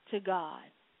to God.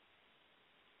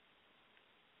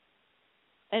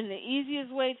 And the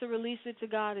easiest way to release it to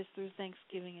God is through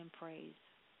thanksgiving and praise,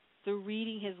 through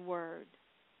reading his word,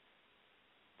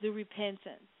 through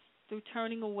repentance, through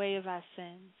turning away of our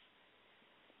sins.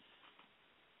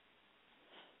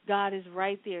 God is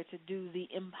right there to do the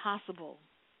impossible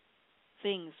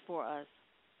things for us.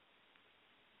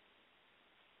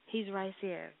 He's right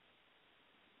here.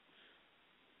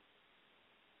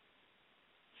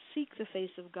 Seek the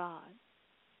face of God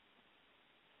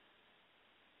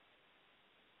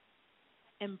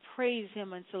and praise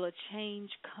him until a change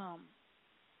comes.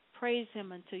 Praise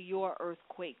him until your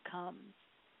earthquake comes.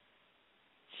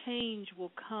 Change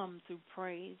will come through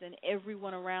praise, and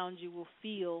everyone around you will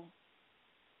feel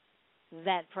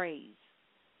that praise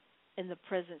and the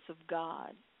presence of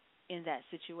God in that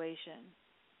situation.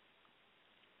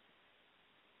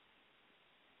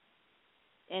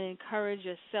 And encourage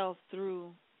yourself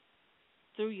through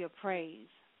your praise.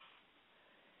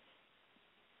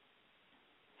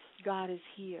 God is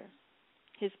here.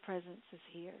 His presence is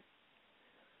here.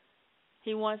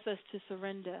 He wants us to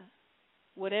surrender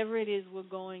whatever it is we're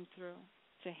going through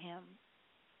to him.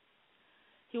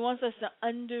 He wants us to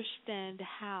understand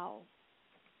how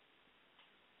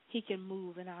he can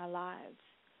move in our lives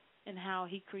and how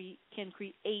he can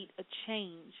create a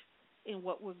change in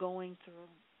what we're going through.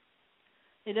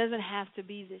 It doesn't have to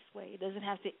be this way. It doesn't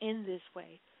have to end this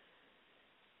way.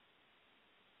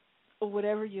 Or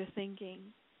whatever you're thinking.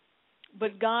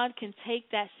 But God can take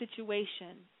that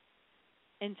situation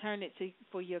and turn it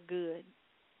for your good.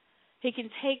 He can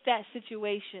take that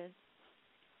situation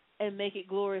and make it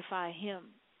glorify him.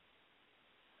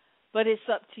 But it's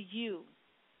up to you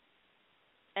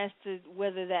as to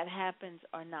whether that happens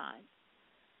or not.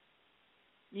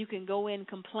 You can go in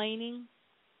complaining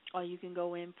or you can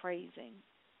go in praising.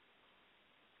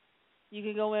 You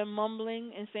can go in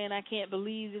mumbling and saying, I can't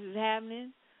believe this is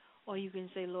happening. Or you can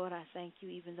say, Lord, I thank you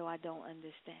even though I don't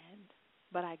understand,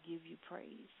 but I give you praise.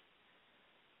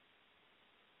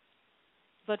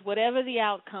 But whatever the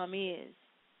outcome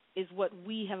is what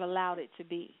we have allowed it to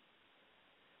be.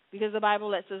 Because the Bible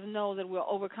lets us know that we're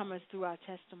overcomers through our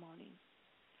testimony.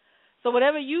 So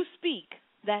whatever you speak,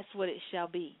 that's what it shall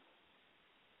be.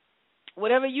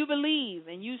 Whatever you believe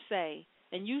and you say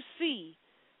and you see,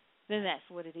 then that's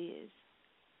what it is.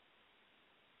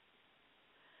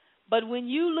 But when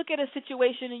you look at a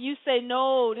situation and you say,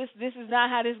 no, this is not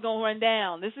how this is going to run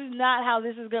down. This is not how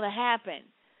this is going to happen.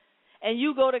 And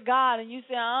you go to God and you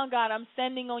say, oh, God, I'm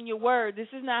standing on your word. This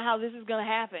is not how this is going to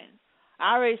happen.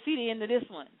 I already see the end of this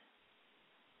one.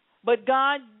 But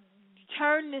God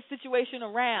turned this situation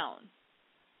around.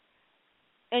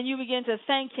 And you begin to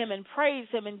thank him and praise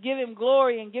him and give him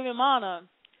glory and give him honor.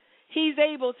 He's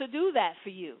able to do that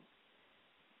for you.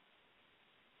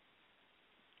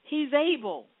 He's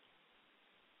able.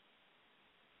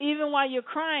 Even while you're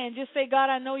crying, just say, God,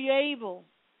 I know you're able.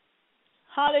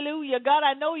 Hallelujah. God,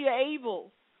 I know you're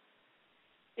able.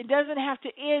 It doesn't have to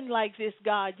end like this,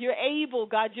 God. You're able,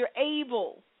 God. You're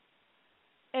able.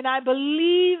 And I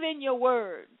believe in your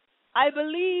word. I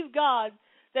believe, God,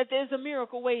 that there's a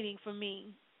miracle waiting for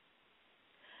me.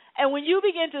 And when you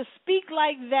begin to speak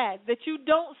like that you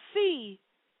don't see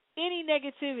any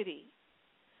negativity,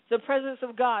 the presence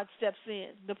of God steps in.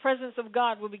 The presence of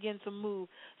God will begin to move.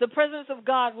 The presence of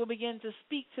God will begin to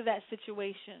speak to that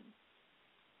situation.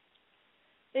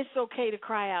 It's okay to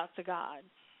cry out to God.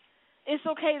 It's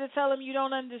okay to tell him you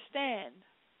don't understand.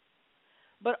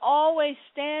 But always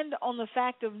stand on the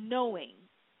fact of knowing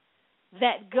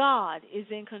that God is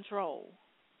in control.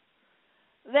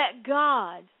 That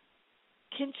God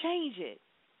can change it.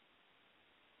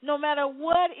 No matter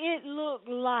what it looked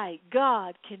like,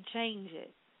 God can change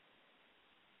it.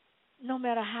 No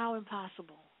matter how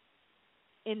impossible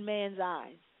in man's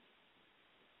eyes.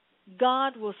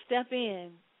 God will step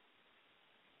in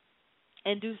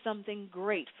and do something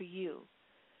great for you.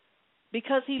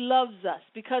 Because he loves us.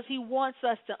 Because he wants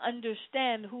us to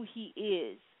understand who he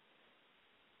is.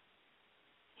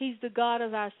 He's the God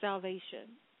of our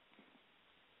salvation.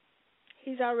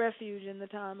 He's our refuge in the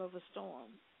time of a storm.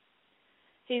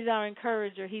 He's our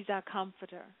encourager. He's our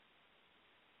comforter.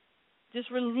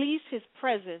 Just release his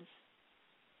presence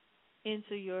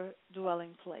into your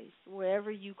dwelling place,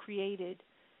 wherever you created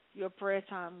your prayer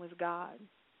time with God.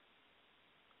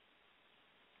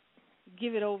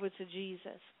 Give it over to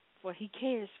Jesus, for he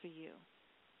cares for you.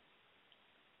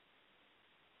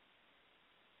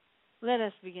 Let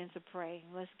us begin to pray.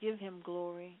 Let's give him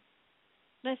glory.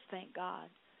 Let's thank God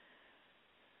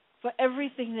for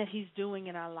everything that he's doing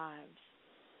in our lives,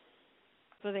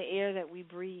 for the air that we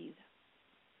breathe,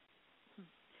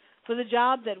 for the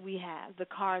job that we have, the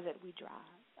car that we drive,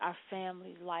 our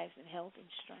family's life and health and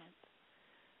strength,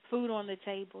 food on the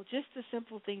table, just the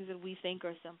simple things that we think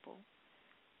are simple,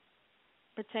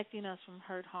 protecting us from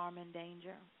hurt, harm, and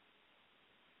danger.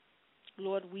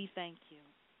 Lord, we thank you.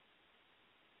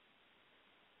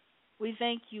 We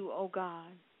thank you, O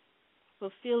God, for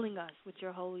filling us with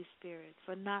your Holy Spirit,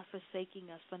 for not forsaking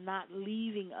us, for not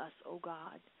leaving us, O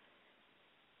God.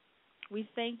 We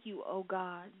thank you, O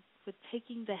God, for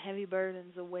taking the heavy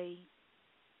burdens away,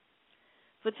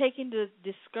 for taking the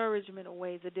discouragement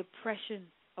away, the depression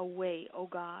away, O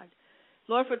God.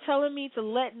 Lord, for telling me to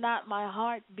let not my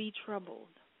heart be troubled.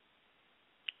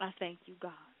 I thank you,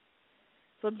 God,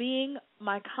 for being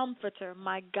my comforter,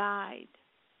 my guide.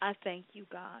 I thank you,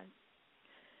 God.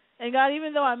 And God,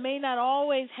 even though I may not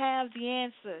always have the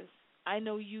answers, I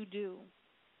know you do.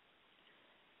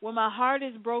 When my heart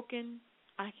is broken,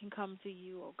 I can come to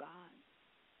you, oh God.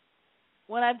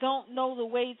 When I don't know the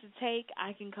way to take,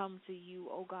 I can come to you,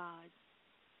 oh God.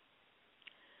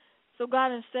 So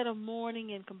God, instead of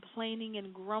mourning and complaining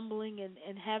and grumbling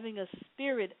and having a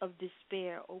spirit of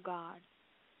despair, oh God,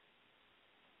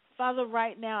 Father,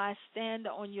 right now I stand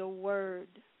on your word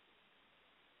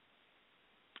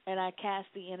and I cast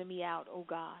the enemy out, oh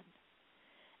God.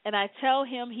 And I tell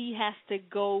him he has to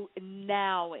go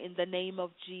now in the name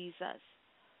of Jesus.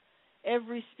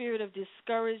 Every spirit of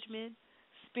discouragement,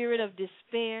 spirit of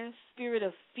despair, spirit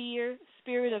of fear,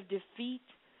 spirit of defeat,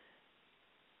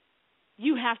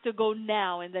 you have to go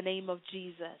now in the name of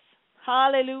Jesus.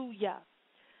 Hallelujah.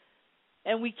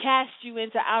 And we cast you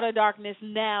into outer darkness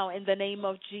now in the name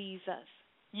of Jesus.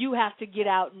 You have to get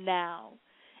out now.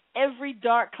 Every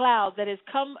dark cloud that has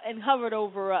come and hovered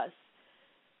over us,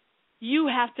 you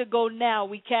have to go now.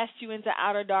 We cast you into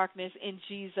outer darkness in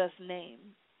Jesus' name.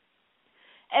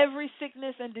 Every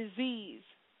sickness and disease,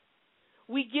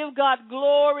 we give God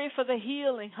glory for the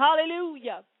healing.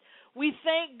 Hallelujah. We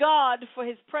thank God for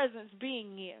his presence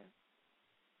being here.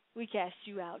 We cast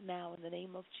you out now in the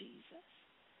name of Jesus.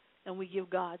 And we give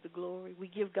God the glory. We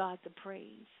give God the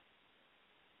praise.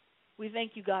 We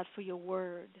thank you, God, for your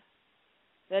word,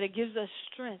 that it gives us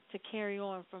strength to carry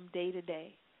on from day to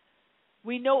day.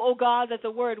 We know, oh God, that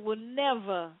the word will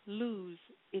never lose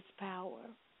its power.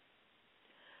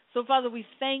 So, Father, we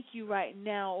thank you right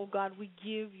now, oh God. We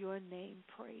give your name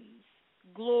praise,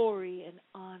 glory, and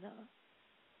honor.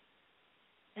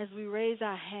 As we raise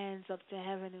our hands up to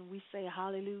heaven and we say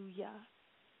hallelujah.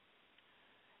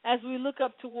 As we look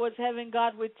up towards heaven,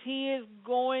 God, with tears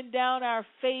going down our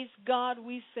face, God,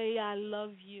 we say, I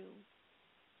love you.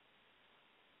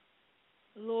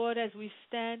 Lord, as we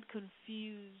stand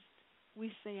confused,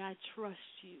 we say, I trust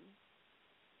you.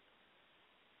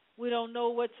 We don't know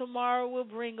what tomorrow will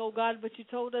bring, oh God, but you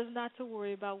told us not to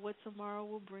worry about what tomorrow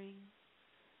will bring.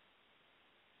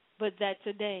 But that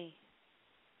today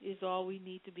is all we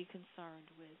need to be concerned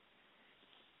with.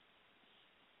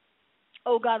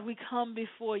 Oh God, we come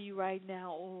before you right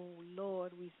now. Oh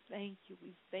Lord, we thank you,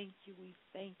 we thank you, we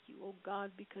thank you, oh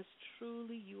God, because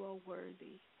truly you are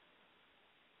worthy.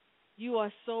 You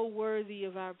are so worthy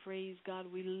of our praise, God.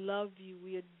 We love you,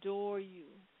 we adore you,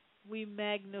 we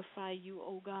magnify you,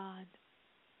 oh God.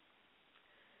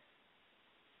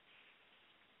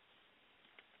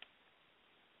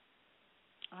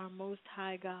 Our most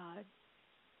high God.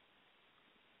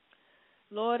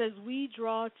 Lord, as we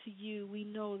draw to you, we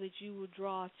know that you will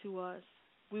draw to us.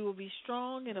 We will be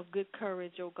strong and of good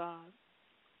courage, O God.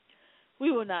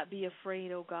 We will not be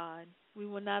afraid, O God. We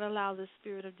will not allow the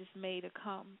spirit of dismay to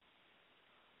come.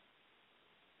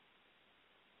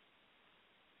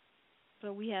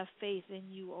 But we have faith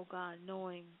in you, O God,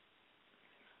 knowing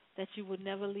that you would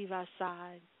never leave our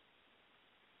side.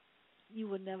 You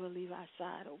would never leave our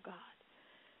side, O God.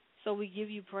 So we give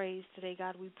you praise today,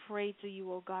 God. We pray to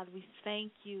you, oh God. We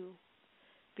thank you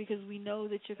because we know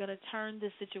that you're going to turn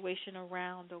this situation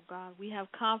around, oh God. We have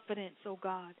confidence, oh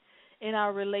God, in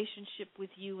our relationship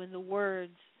with you and the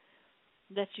words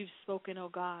that you've spoken, oh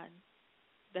God,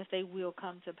 that they will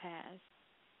come to pass.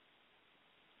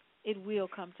 It will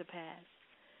come to pass.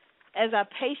 As I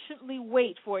patiently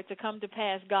wait for it to come to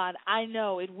pass, God, I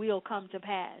know it will come to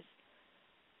pass.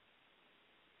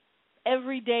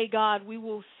 Every day, God, we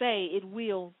will say it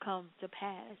will come to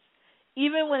pass.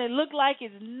 Even when it looked like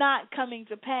it's not coming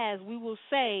to pass, we will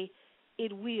say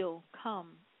it will come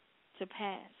to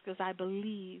pass because I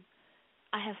believe,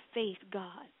 I have faith,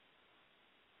 God,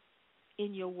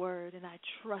 in your word, and I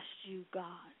trust you, God,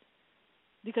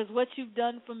 because what you've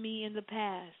done for me in the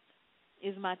past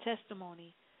is my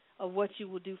testimony of what you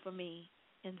will do for me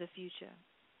in the future.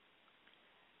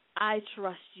 I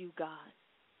trust you, God.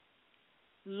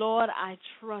 Lord, I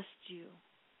trust you.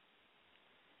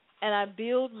 And I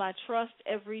build my trust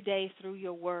every day through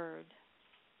your word.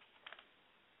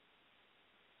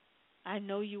 I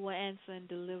know you will answer and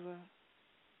deliver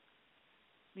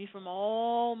me from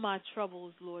all my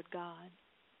troubles, Lord God,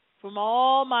 from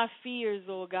all my fears,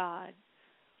 Lord God.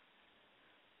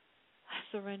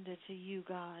 I surrender to you,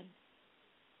 God.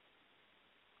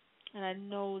 And I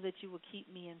know that you will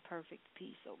keep me in perfect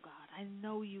peace, oh God. I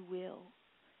know you will.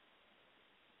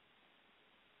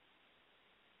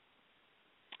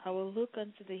 I will look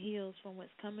unto the hills from whence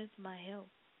cometh my help,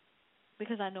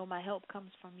 because I know my help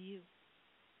comes from you.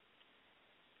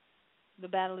 The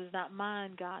battle is not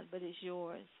mine, God, but it's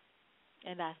yours.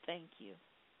 And I thank you.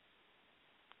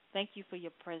 Thank you for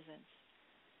your presence.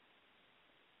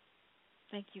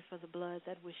 Thank you for the blood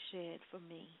that was shed for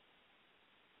me.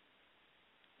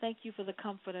 Thank you for the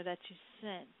comforter that you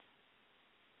sent,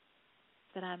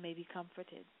 that I may be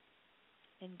comforted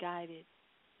and guided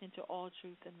into all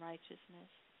truth and righteousness.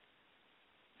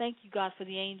 Thank you, God, for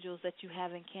the angels that you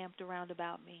have encamped around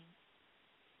about me.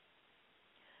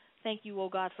 Thank you, oh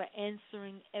God, for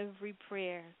answering every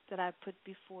prayer that I put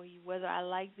before you, whether I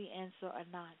like the answer or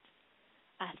not.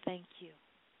 I thank you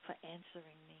for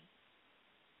answering me.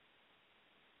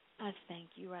 I thank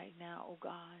you right now, oh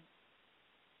God.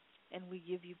 And we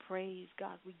give you praise,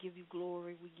 God. We give you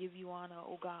glory. We give you honor,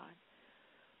 oh God.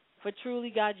 For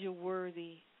truly, God, you're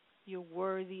worthy. You're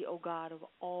worthy, oh God, of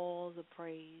all the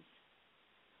praise.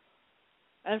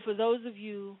 And for those of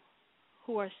you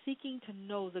who are seeking to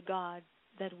know the God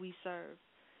that we serve,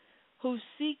 who's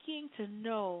seeking to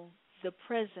know the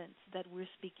presence that we're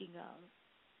speaking of,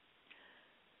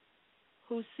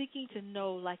 who's seeking to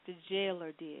know like the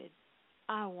jailer did,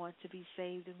 I want to be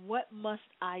saved, and what must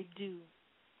I do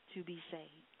to be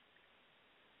saved?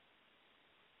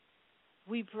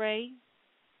 We pray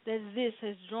that this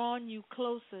has drawn you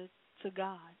closer to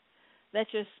God, that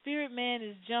your spirit man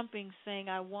is jumping, saying,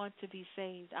 I want to be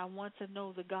saved. I want to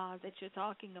know the God that you're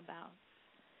talking about.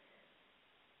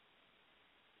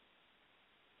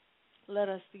 Let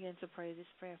us begin to pray this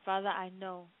prayer. Father, I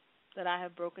know that I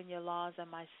have broken your laws and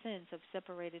my sins have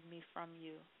separated me from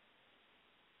you.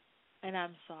 And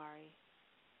I'm sorry.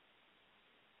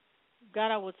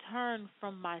 God, I will turn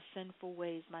from my sinful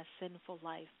ways, my sinful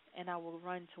life, and I will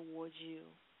run towards you.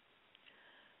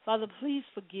 Father, please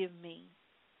forgive me.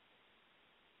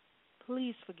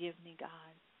 Please forgive me, God,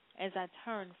 as I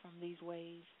turn from these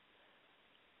ways.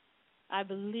 I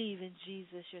believe in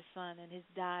Jesus, your Son, and He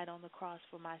died on the cross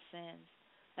for my sins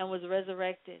and was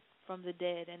resurrected from the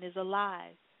dead and is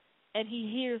alive. And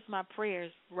He hears my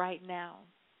prayers right now.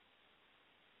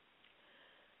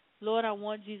 Lord, I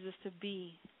want Jesus to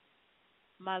be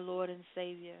my Lord and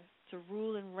Savior, to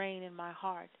rule and reign in my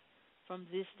heart from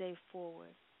this day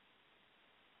forward.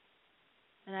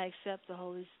 And I accept the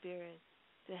Holy Spirit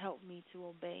to help me to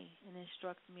obey and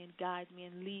instruct me and guide me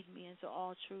and lead me into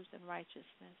all truth and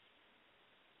righteousness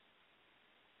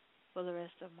for the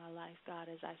rest of my life, God,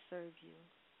 as I serve you.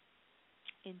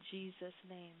 In Jesus'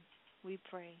 name we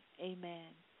pray.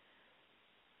 Amen.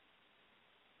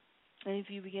 And if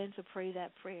you begin to pray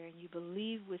that prayer and you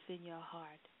believe within your heart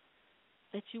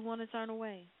that you want to turn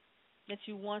away, that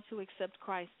you want to accept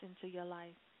Christ into your life,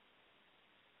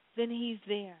 then He's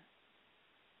there.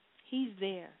 He's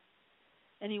there.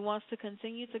 And He wants to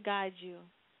continue to guide you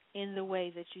in the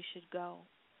way that you should go.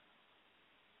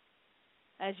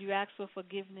 As you ask for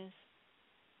forgiveness,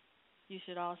 you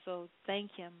should also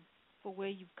thank Him for where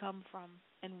you've come from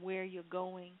and where you're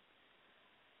going,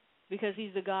 because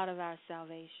He's the God of our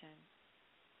salvation.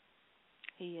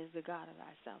 He is the God of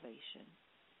our salvation.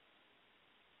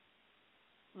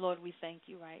 Lord, we thank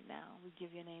you right now. We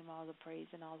give your name all the praise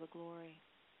and all the glory.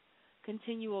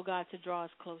 Continue, O God, to draw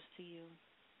us close to you.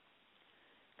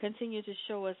 Continue to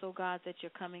show us, O God, that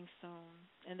you're coming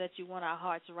soon and that you want our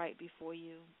hearts right before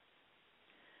you.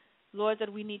 Lord,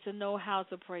 that we need to know how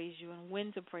to praise you and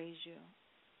when to praise you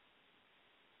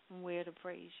and where to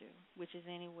praise you, which is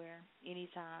anywhere,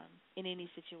 anytime, in any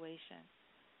situation.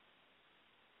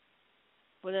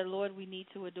 But that, Lord, we need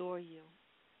to adore you.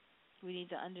 We need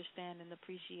to understand and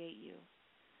appreciate you.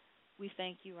 We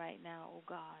thank you right now, O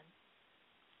God.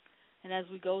 And as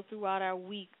we go throughout our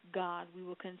week, God, we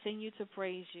will continue to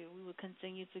praise you. We will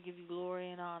continue to give you glory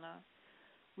and honor.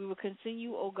 We will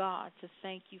continue, O God, to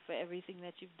thank you for everything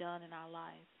that you've done in our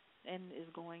life and is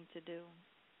going to do.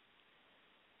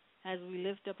 As we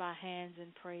lift up our hands in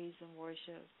praise and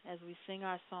worship, as we sing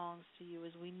our songs to you,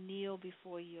 as we kneel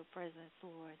before your presence,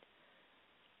 Lord,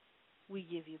 we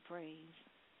give you praise.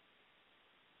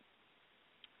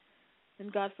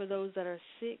 And God, for those that are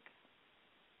sick,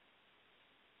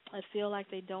 I feel like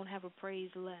they don't have a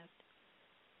praise left.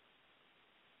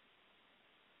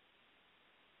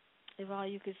 If all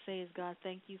you could say is, God,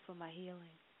 thank you for my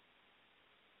healing,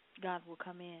 God will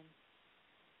come in.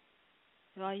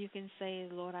 If all you can say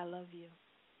is, Lord, I love you,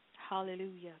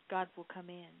 hallelujah, God will come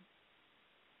in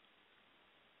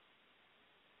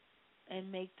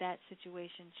and make that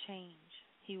situation change.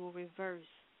 He will reverse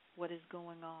what is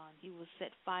going on. He will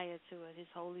set fire to it, his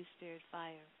Holy Spirit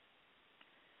fire,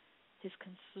 his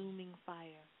consuming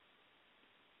fire.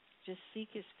 Just seek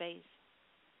his face.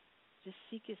 Just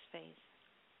seek his face.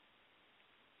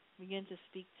 Begin to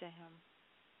speak to him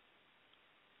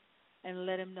and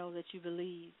let him know that you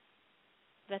believe,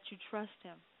 that you trust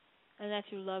him, and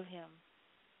that you love him,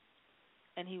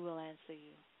 and he will answer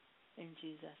you. In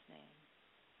Jesus' name.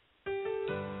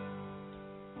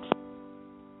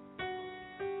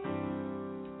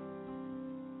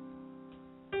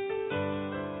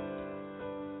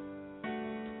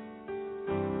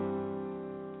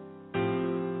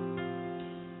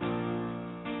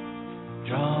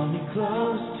 Draw me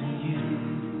close to you.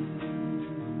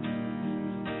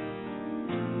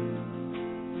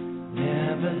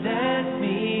 Never let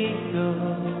me go.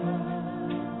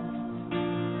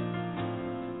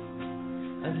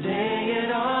 I lay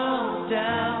it all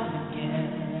down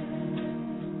again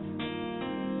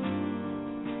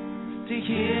to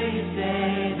hear you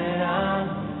say that I'm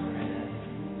a friend.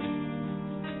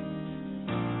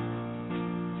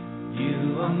 You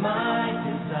are my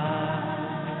desire.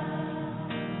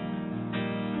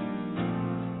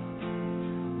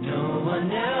 No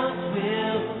one else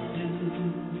will do,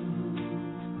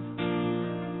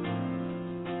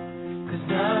 'cause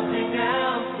nothing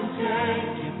else can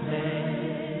take your place.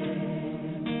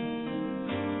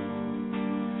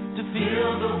 To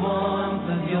feel the warmth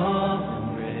of your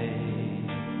embrace,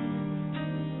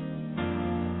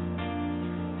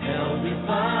 help me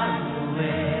find a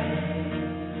way,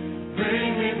 bring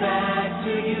me back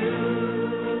to you.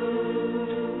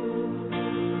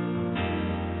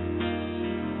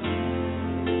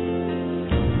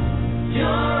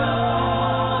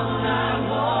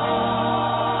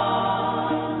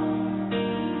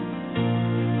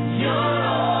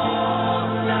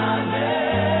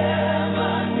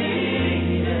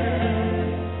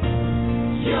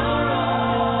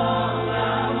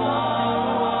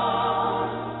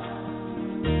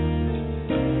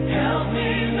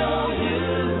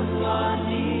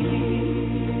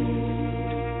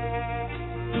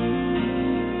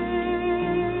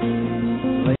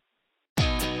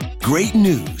 Great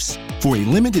news. For a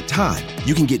limited time,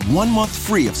 you can get 1 month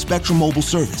free of Spectrum Mobile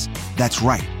service. That's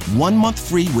right, 1 month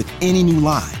free with any new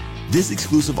line. This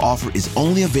exclusive offer is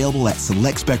only available at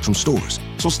select Spectrum stores,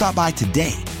 so stop by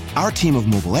today. Our team of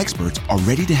mobile experts are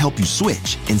ready to help you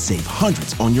switch and save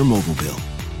hundreds on your mobile bill.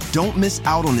 Don't miss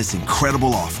out on this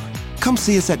incredible offer. Come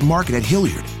see us at Market at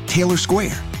Hilliard, Taylor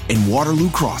Square, and Waterloo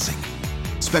Crossing.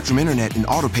 Spectrum Internet and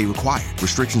autopay required.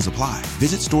 Restrictions apply.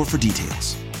 Visit store for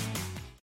details.